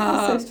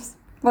 So it's just,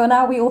 well,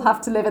 now we all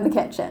have to live in the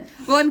kitchen.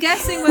 Well, I'm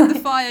guessing when the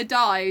fire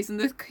dies and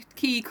the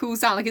key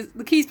cools down, like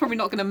the key's probably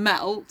not going to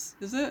melt,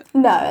 is it?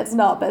 No, it's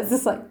not. But it's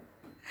just like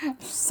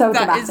so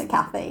dramatic,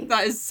 Kathy.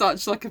 That is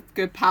such like a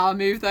good power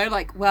move, though.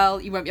 Like, well,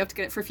 you won't be able to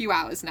get it for a few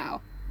hours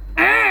now.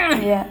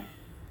 Yeah.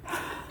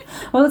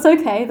 Well, it's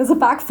okay. There's a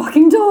back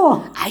fucking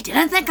door. I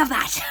didn't think of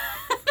that.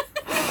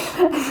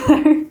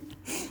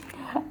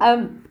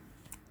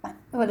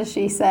 What does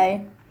she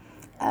say?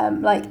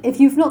 Like, if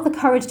you've not the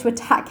courage to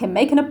attack him,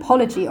 make an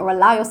apology or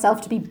allow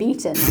yourself to be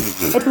beaten.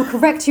 It will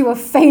correct you of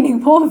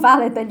feigning more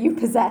valid than you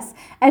possess.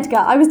 Edgar,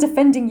 I was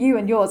defending you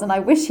and yours, and I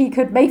wish he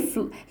could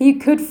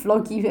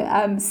flog you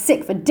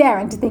sick for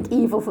daring to think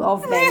evil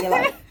of me. You're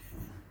like,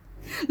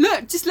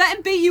 look, just let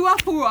him beat you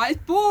up, all right?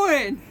 It's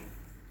boring.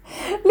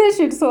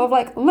 Literally sort of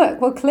like,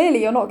 look, well,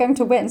 clearly you're not going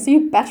to win, so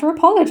you better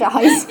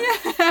apologise.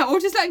 Yeah,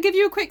 or just let him give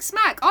you a quick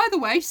smack. Either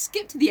way,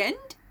 skip to the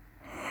end.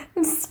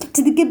 Skip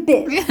to the good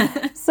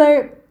bit.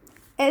 So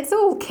it's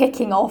all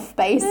kicking off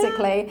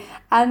basically,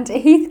 and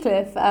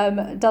Heathcliff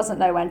doesn't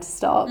know when to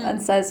stop and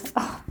says,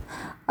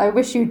 "I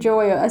wish you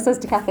joy." I says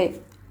to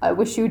Kathy, "I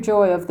wish you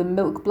joy of the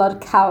milk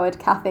blood coward,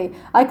 Kathy.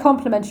 I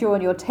compliment you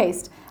on your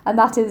taste, and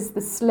that is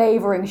the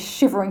slavering,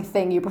 shivering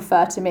thing you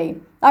prefer to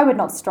me. I would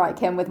not strike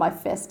him with my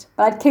fist,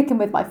 but I'd kick him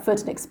with my foot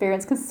and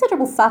experience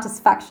considerable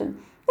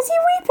satisfaction. Is he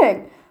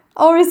weeping,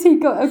 or is he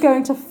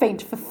going to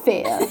faint for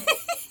fear?"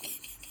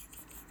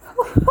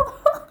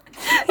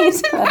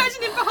 Just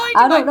imagine him behind him.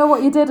 I don't know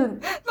what you did.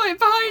 Like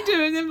behind him,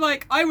 and then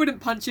like, I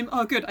wouldn't punch him.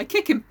 Oh, good, I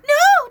kick him. No,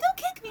 don't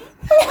kick me.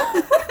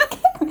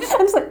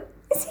 I'm just like,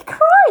 is he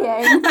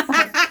crying?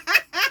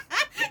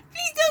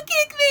 Please don't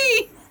kick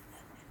me.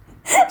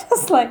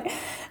 Just like,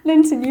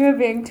 Linton, you are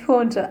being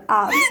torn to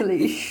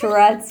absolute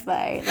shreds,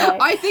 mate.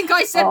 Like, I think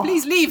I said,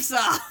 please leave,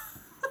 sir.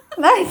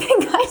 I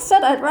think I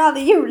said I'd rather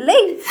you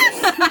leave.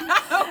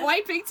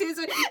 Wiping tears.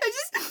 I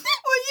just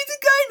want you to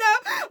go now.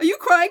 Are you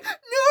crying? No,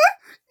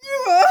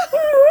 you are.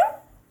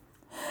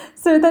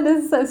 So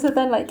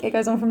then, like, it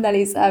goes on from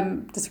Nellie's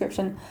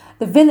description.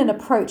 The villain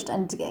approached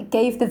and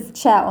gave the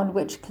chair on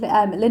which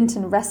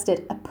Linton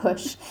rested a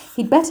push.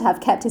 He'd better have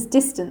kept his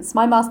distance.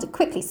 My master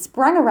quickly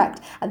sprang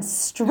erect and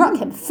struck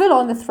him full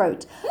on the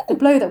throat, the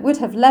blow that would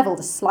have levelled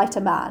a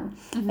slighter man.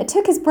 It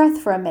took his breath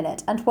for a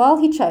minute, and while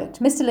he choked,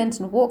 Mr.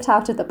 Linton walked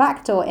out of the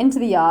back door into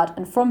the yard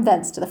and from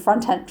thence to the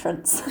front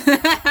entrance.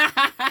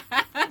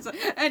 So,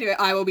 anyway,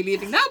 I will be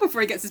leaving now before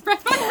he gets his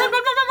breath back.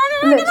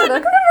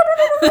 Literally.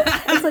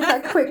 It's like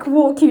that quick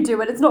walk you do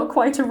when it's not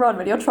quite a run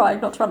when you're trying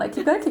not to run. Like,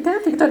 keep going, don't look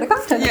back, don't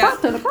look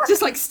back, don't look back.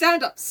 Just like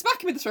stand up,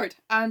 smack him in the throat,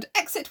 and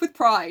exit with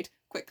pride.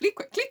 Quickly.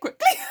 Quickly,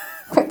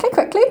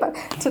 but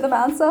to the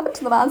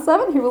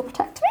manservant who will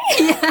protect me.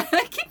 Yeah,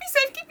 keep me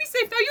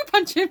safe. Now you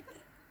punch him.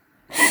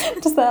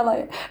 Just there,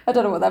 like, I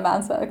don't know what their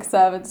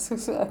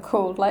manservants are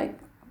called. Like,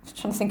 just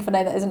trying to think of a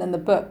name that isn't in the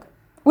book.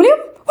 William,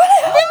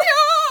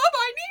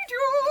 I need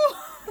you.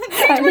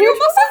 I need your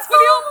muscles,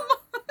 William.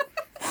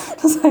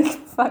 Just like,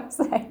 fuck's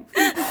sake.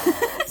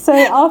 So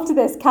after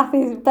this,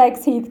 Kathy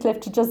begs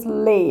Heathcliff to just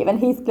leave, and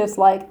Heathcliff's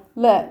like,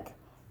 look,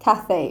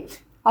 Kathy,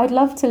 I'd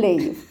love to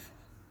leave,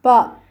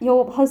 but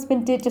your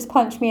husband did just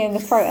punch me in the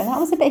throat, and that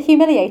was a bit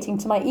humiliating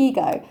to my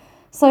ego.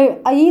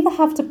 So I either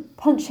have to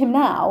punch him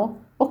now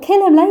or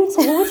kill him later.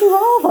 What would you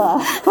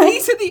rather?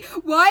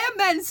 Why are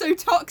men so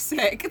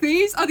toxic?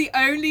 These are the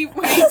only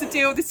ways to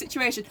deal with this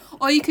situation.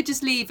 Or you could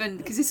just leave, and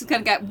because this is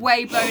going to get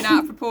way blown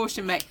out of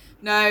proportion, mate.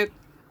 No.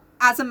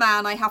 As a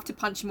man, I have to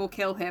punch him or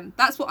kill him.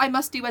 That's what I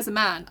must do as a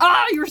man.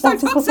 You're so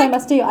toxic. That's what I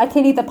must do. I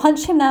can either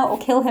punch him now or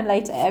kill him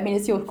later. I mean,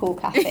 it's your call,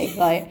 Kathy.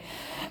 Like,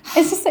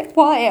 it's just like,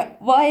 why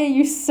are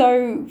you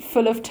so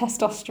full of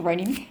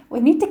testosterone? We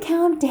need to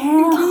calm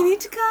down. You need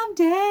to calm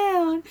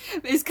down.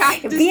 Is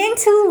Kathy You're being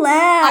too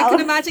loud. I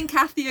can imagine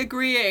Kathy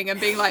agreeing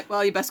and being like,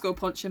 well, you best go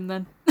punch him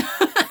then.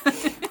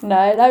 No,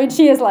 I mean,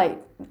 she is like,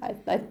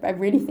 I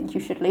really think you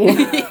should leave.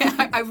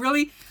 Yeah, I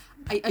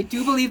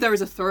do believe there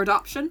is a third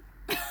option.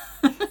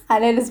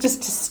 And it is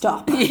just to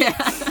stop. Yeah.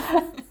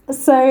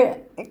 So,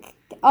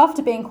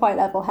 after being quite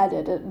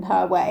level-headed in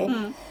her way,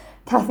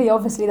 Kathy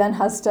obviously then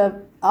has to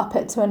up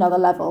it to another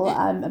level,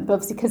 but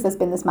obviously because there's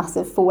been this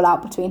massive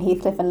fallout between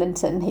Heathcliff and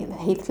Linton,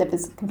 Heathcliff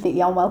is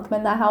completely unwelcome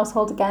in their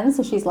household again,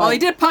 so she's like... Well, he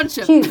did punch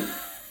him.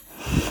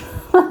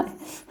 Well,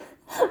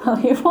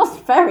 he was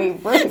very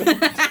rude.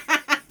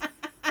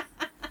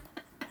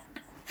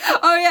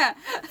 Oh, yeah.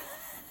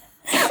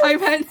 I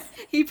meant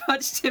he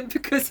punched him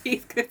because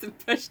Heathcliff had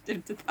pushed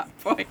him to that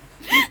point.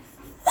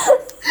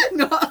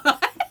 Not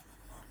like...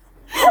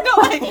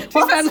 to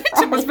be fair,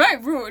 Linton was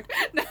very rude.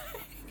 No.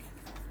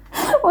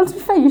 Well, to be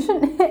fair, you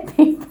shouldn't hit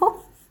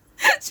people.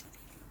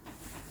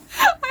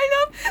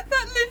 I love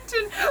that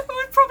Linton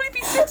would probably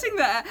be sitting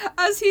there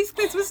as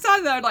Heathcliff was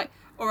standing there like,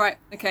 all right,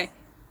 okay,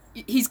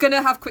 he's going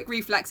to have quick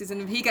reflexes,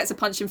 and if he gets a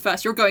punch in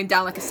first, you're going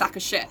down like a sack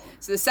of shit.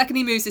 So the second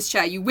he moves his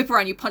chair, you whip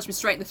around, you punch him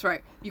straight in the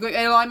throat. You got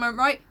your alignment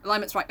right?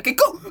 Alignment's right. Okay,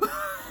 go!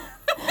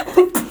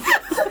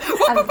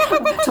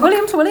 To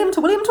William. William, I'm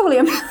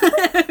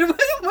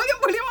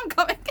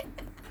coming.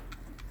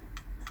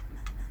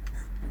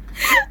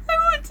 I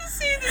want to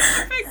see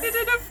this depicted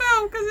in a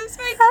film because it's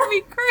making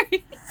me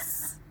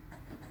crease.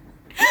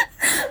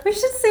 We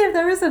should see if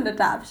there is an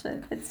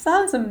adaptation. It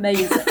sounds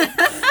amazing.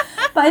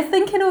 But I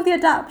think in all the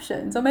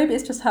adaptations, or maybe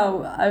it's just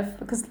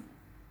because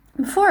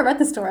before I read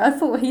the story, I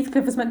thought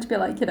Heathcliff was meant to be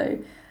like, you know,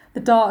 the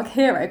dark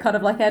hero, kind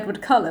of like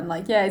Edward Cullen.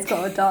 Like, yeah, he's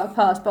got a dark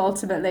past, but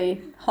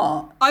ultimately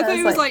hot. I thought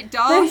he was like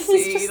Darcy,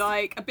 no, just...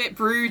 like a bit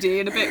broody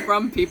and a bit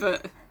grumpy,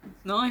 but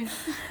nice.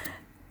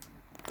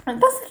 And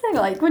that's the thing,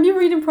 like, when you're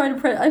reading Pride and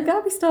Prejudice, I'm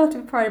glad we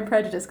started with Pride and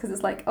Prejudice because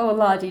it's like, oh,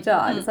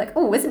 la-di-da, and it's like,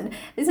 oh,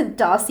 isn't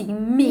Darcy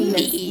mean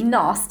and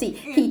nasty?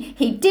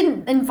 He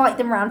didn't invite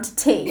them round to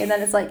tea, and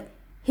then it's like,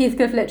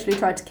 Heathcliff literally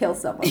tried to kill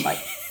someone, like,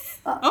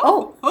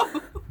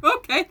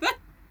 okay then.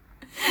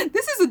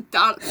 This is a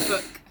dark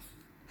book.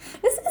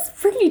 This is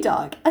really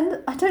dark,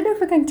 and I don't know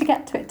if we're going to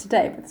get to it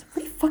today, but there's a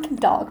really fucking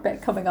dark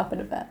bit coming up in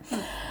a bit.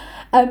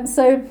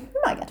 So, we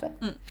might get to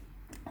it.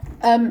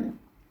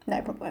 No,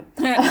 probably won't.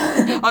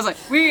 I was like,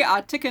 we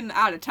are ticking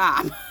out of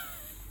time.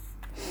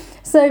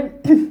 So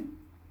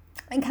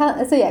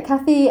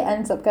Kathy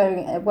ends up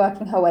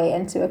working her way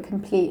into a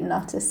complete and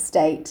utter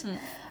state.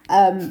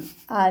 And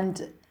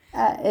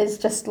it's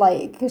just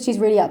like, because she's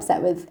really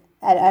upset with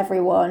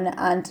everyone,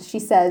 and she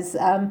says,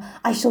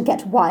 I shall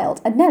get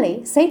wild. And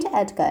Nellie, say to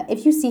Edgar,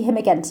 if you see him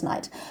again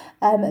tonight,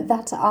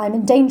 that I'm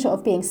in danger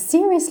of being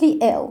seriously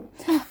ill.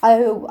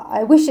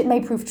 I wish it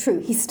may prove true.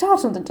 He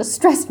startled and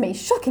distressed me,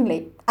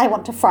 shockingly. I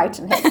want to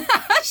frighten him.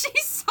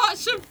 She's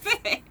such a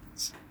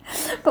bitch.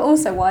 But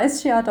also, why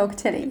is she our dog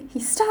Tilly? He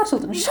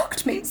startled and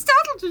shocked me.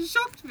 Startled and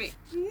shocked me?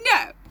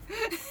 No.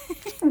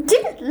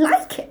 Didn't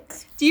like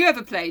it. Do you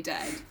ever play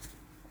dead?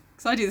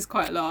 Because I do this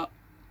quite a lot.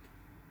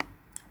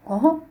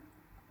 What?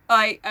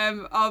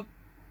 I'll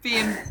be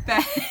in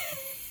bed,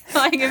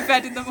 lying in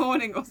bed in the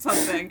morning or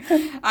something,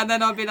 and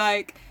then I'll be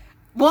like,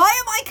 why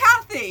am I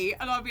Kathy?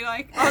 And I'll be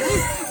like,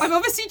 I'm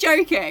obviously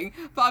joking,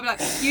 but I'll be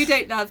like, you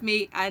don't love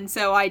me, and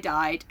so I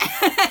died.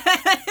 And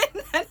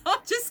then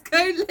I'll just go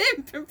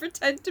limp and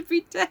pretend to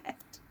be dead.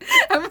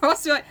 And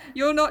Ross will be like,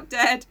 you're not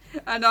dead.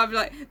 And I'll be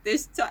like,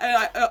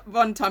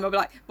 one time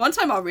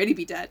I'll really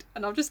be dead.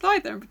 And I'll just lie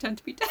there and pretend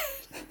to be dead.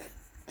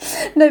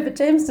 No, but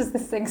James does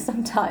this thing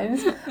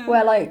sometimes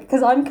where, like,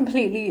 because I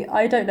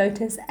don't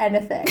notice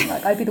anything.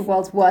 Like, I'd be the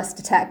world's worst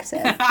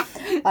detective.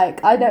 Like,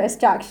 I notice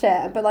jack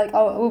shit, but, like,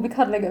 we'll be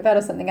cuddling at bed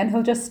or something, and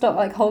he'll just stop,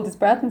 like, hold his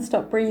breath and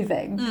stop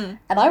breathing.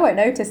 And I won't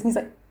notice, and he's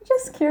like,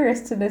 just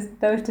curious to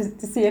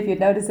see if you'd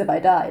notice if I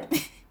died.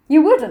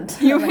 You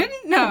wouldn't. You wouldn't?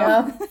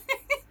 No.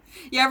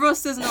 Yeah,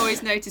 Ross doesn't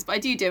always notice, but I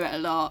do it a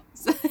lot.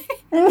 So,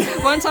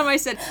 one time I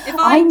said,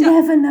 I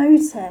never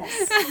notice.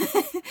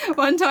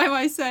 One time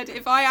I said,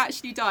 if I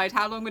actually died,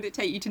 how long would it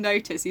take you to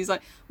notice? He's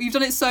like, well, you've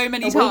done it so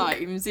many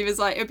times. He was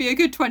like, it'd be a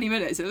good 20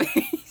 minutes at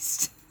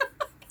least.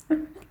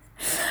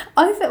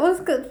 I think, well,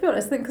 to be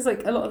honest, I think because,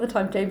 like, a lot of the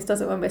time James does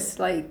it when we're,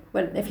 like,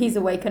 if he's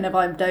awake and if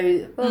I'm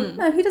dozing. Well,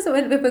 no, he does it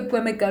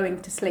when we're going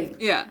to sleep.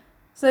 Yeah.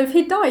 So if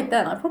he died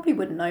then, I probably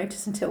wouldn't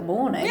notice until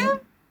morning. Yeah.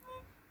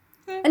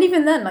 And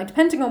even then, like,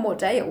 depending on what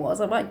day it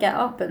was, I might get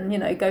up and, you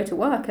know, go to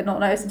work and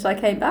not notice until I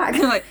came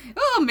back. Like,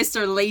 oh,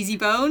 Mr. Lazy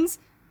Bones.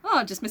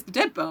 Oh, just Mr.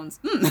 Dead Bones.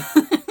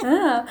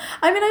 Yeah.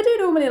 I mean, I do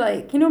normally,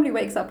 like, he normally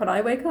wakes up when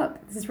I wake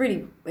up. This is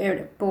really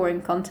weird,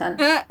 boring content.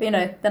 But, you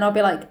know, then I'll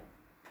be like, do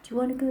you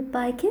want a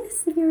goodbye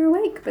kiss if you're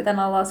awake? But then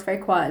I'll ask very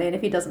quietly, and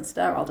if he doesn't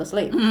stir, I'll just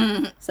leave.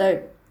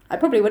 So I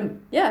probably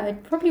wouldn't,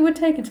 it probably would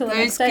take until the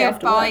next day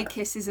after work. Those goodbye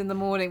kisses in the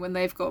morning when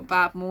they've got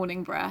bad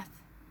morning breath.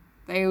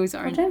 They always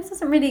are. James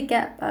doesn't really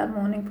get bad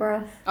morning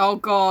breath. Oh,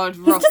 God.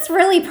 He's just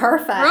really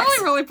perfect.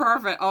 Really, really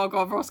perfect. Oh,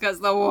 God, Ross gets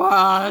the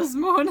worst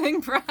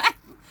morning breath.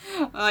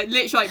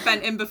 Literally, like,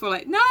 bent in before,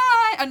 like,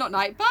 night, and not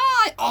night,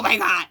 bye. Oh, my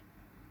God.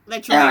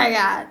 Literally. Oh, my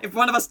God. If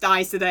one of us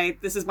dies today,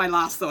 this is my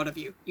last thought of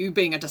you. You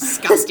being a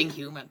disgusting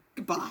human.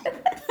 Goodbye.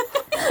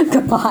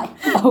 Goodbye.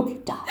 Oh,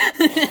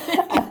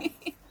 die.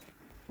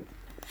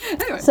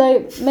 Anyway.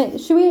 So,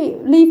 should we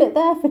leave it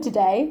there for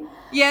today?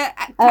 Yeah,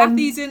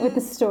 Kathy's with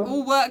the story.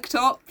 All worked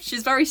up.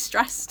 She's very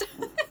stressed.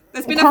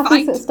 There's been a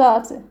fight.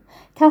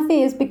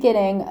 Kathy is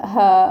beginning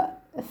her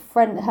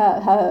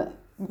her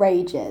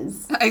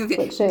rages.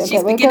 Which,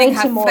 she's beginning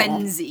her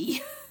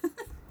frenzy.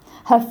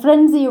 Her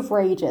frenzy of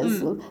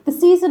rages. The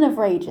season of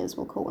rages,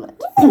 we'll call it.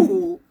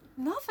 Ooh,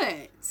 love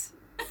it.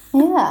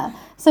 Yeah.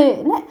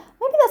 So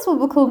maybe that's what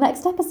we'll call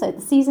next episode,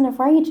 the season of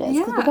rages,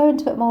 because we'll go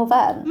into it more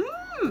then.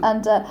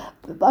 And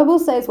I will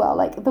say as well,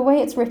 like, the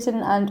way it's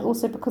written, and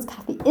also because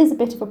Kathy is a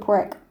bit of a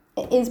prick,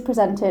 it is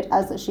presented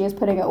as that she is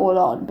putting it all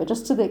on, but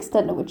just to the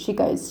extent at which she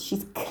goes,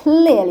 she's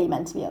clearly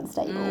mentally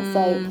unstable.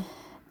 So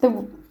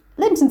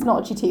Linton's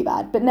not actually too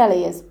bad, but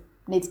Nellie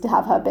needs to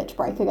have her bitch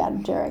break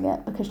again during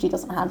it because she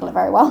doesn't handle it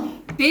very well.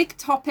 Big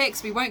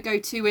topics, we won't go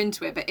too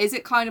into it, but is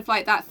it kind of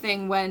like that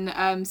thing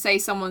when say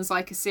someone's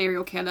like a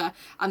serial killer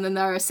and then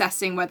they're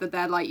assessing whether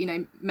they're like, you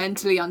know,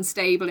 mentally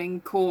unstable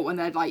in court when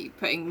they're like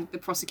putting the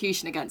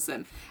prosecution against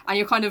them, and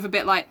you're kind of a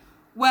bit like,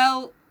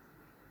 well,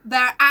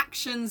 their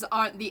actions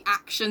aren't the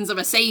actions of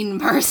a sane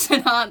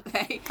person, aren't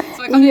they?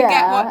 So I kind of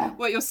get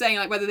what you're saying,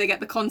 like whether they get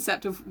the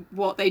concept of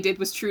what they did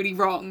was truly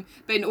wrong,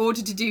 but in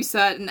order to do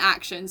certain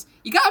actions,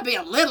 you gotta be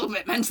a little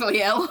bit mentally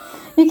ill.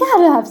 You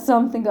gotta have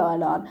something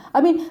going on.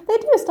 I mean, they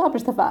do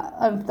establish the fact,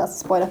 that's a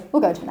spoiler,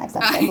 we'll go to the next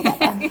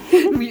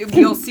episode.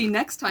 We'll see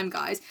next time,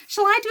 guys.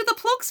 Shall I do the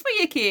plugs for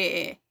you,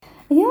 Kay?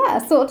 Yeah,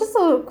 so just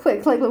sort of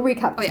quick like little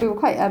recap, because we were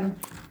quite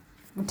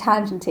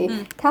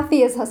tangenty.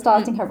 Kathy is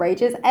starting her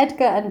rages.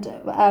 Edgar and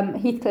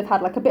Heathcliff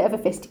had like a bit of a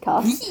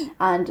fisticuffs,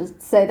 and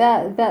so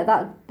that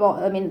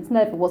bond, I mean, it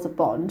never was a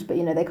bond, but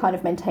you know, they kind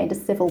of maintained a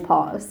civil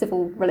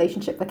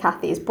relationship with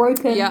Kathy is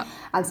broken,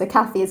 and so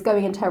Kathy is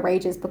going into her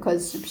rages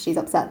because she's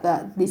upset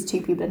that these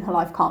two people in her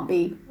life can't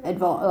be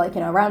involved, like, you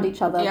know, around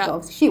each other, but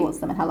obviously she wants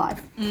them in her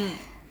life.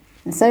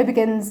 And so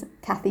begins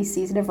Kathy's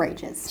season of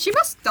rages. She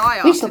must die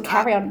after we shall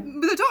carry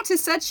on. The doctor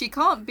said she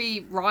can't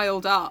be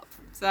riled up.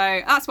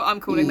 So that's what I'm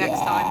calling next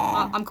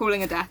time. I'm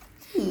calling a death.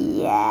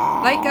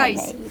 Yeah. Right,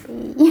 guys.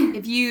 Maybe.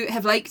 If you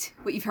have liked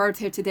what you've heard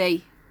here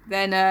today,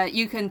 then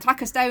you can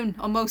track us down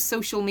on most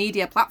social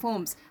media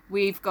platforms.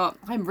 We've got...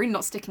 I'm really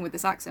not sticking with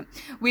this accent.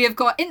 We have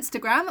got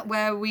Instagram,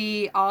 where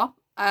we are...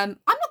 I'm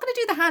not going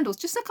to do the handles.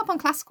 Just look up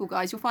Unclassical,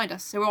 guys. You'll find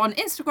us. So we're on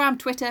Instagram,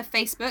 Twitter,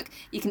 Facebook.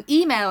 You can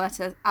email us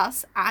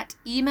at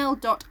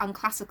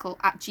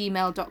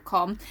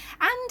email.unclassical@gmail.com.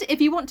 And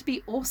if you want to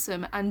be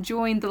awesome and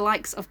join the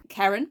likes of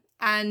Karen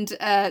and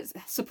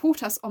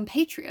support us on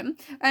Patreon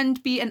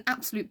and be an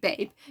absolute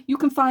babe, you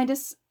can find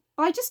us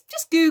by just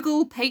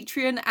Google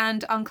Patreon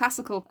and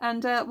Unclassical,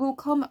 and we'll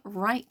come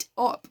right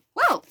up.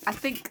 Well, I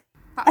think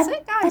that's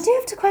it, guys. I do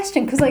have to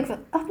question, because like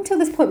up until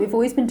this point we've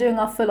always been doing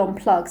our full-on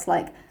plugs,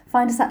 like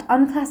find us at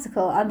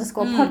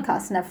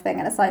unclassical_podcast and everything,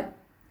 and it's like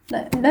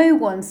no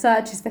one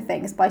searches for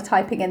things by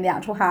typing in the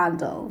actual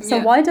handle. So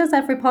why does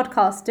every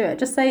podcast do it?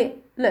 Just say,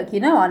 look, you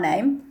know our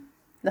name,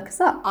 look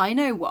us up. I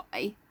know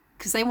why.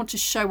 Because they want to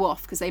show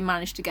off because they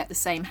managed to get the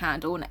same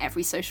handle on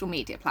every social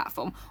media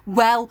platform.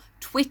 Well,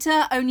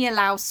 Twitter only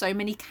allows so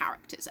many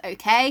characters,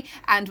 okay?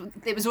 And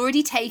it was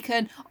already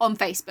taken on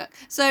Facebook.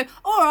 So,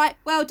 all right,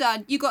 well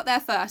done. You got there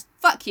first.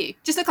 Fuck you.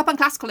 Just look up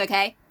Unclassical,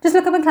 okay? Just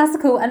look up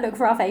Unclassical and look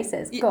for our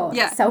faces. God,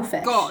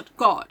 selfish. God.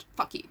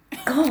 Fuck you.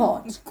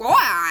 God.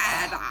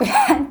 God.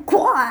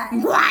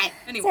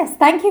 Anyway. Yes,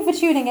 thank you for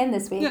tuning in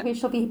this week. We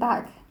shall be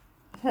back.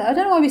 I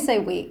don't know why we say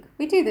week.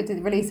 We do the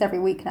release every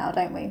week now,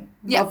 don't we?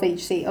 Yeah. Of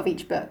each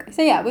book.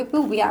 So yeah, we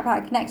will be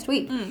back next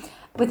week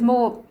with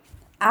more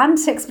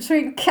antics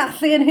between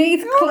Kathy and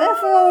Heathcliff.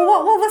 Oh,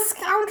 what will the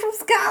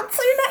scoundrels get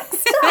to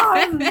next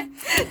time?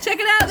 Check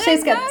it out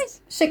then, guys.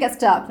 Shit gets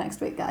dark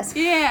next week, guys.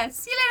 Yeah.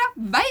 See you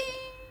later. Bye.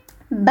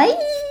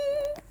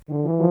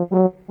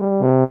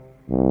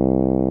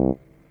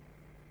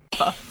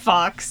 For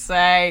fuck's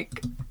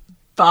sake.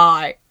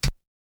 Bye.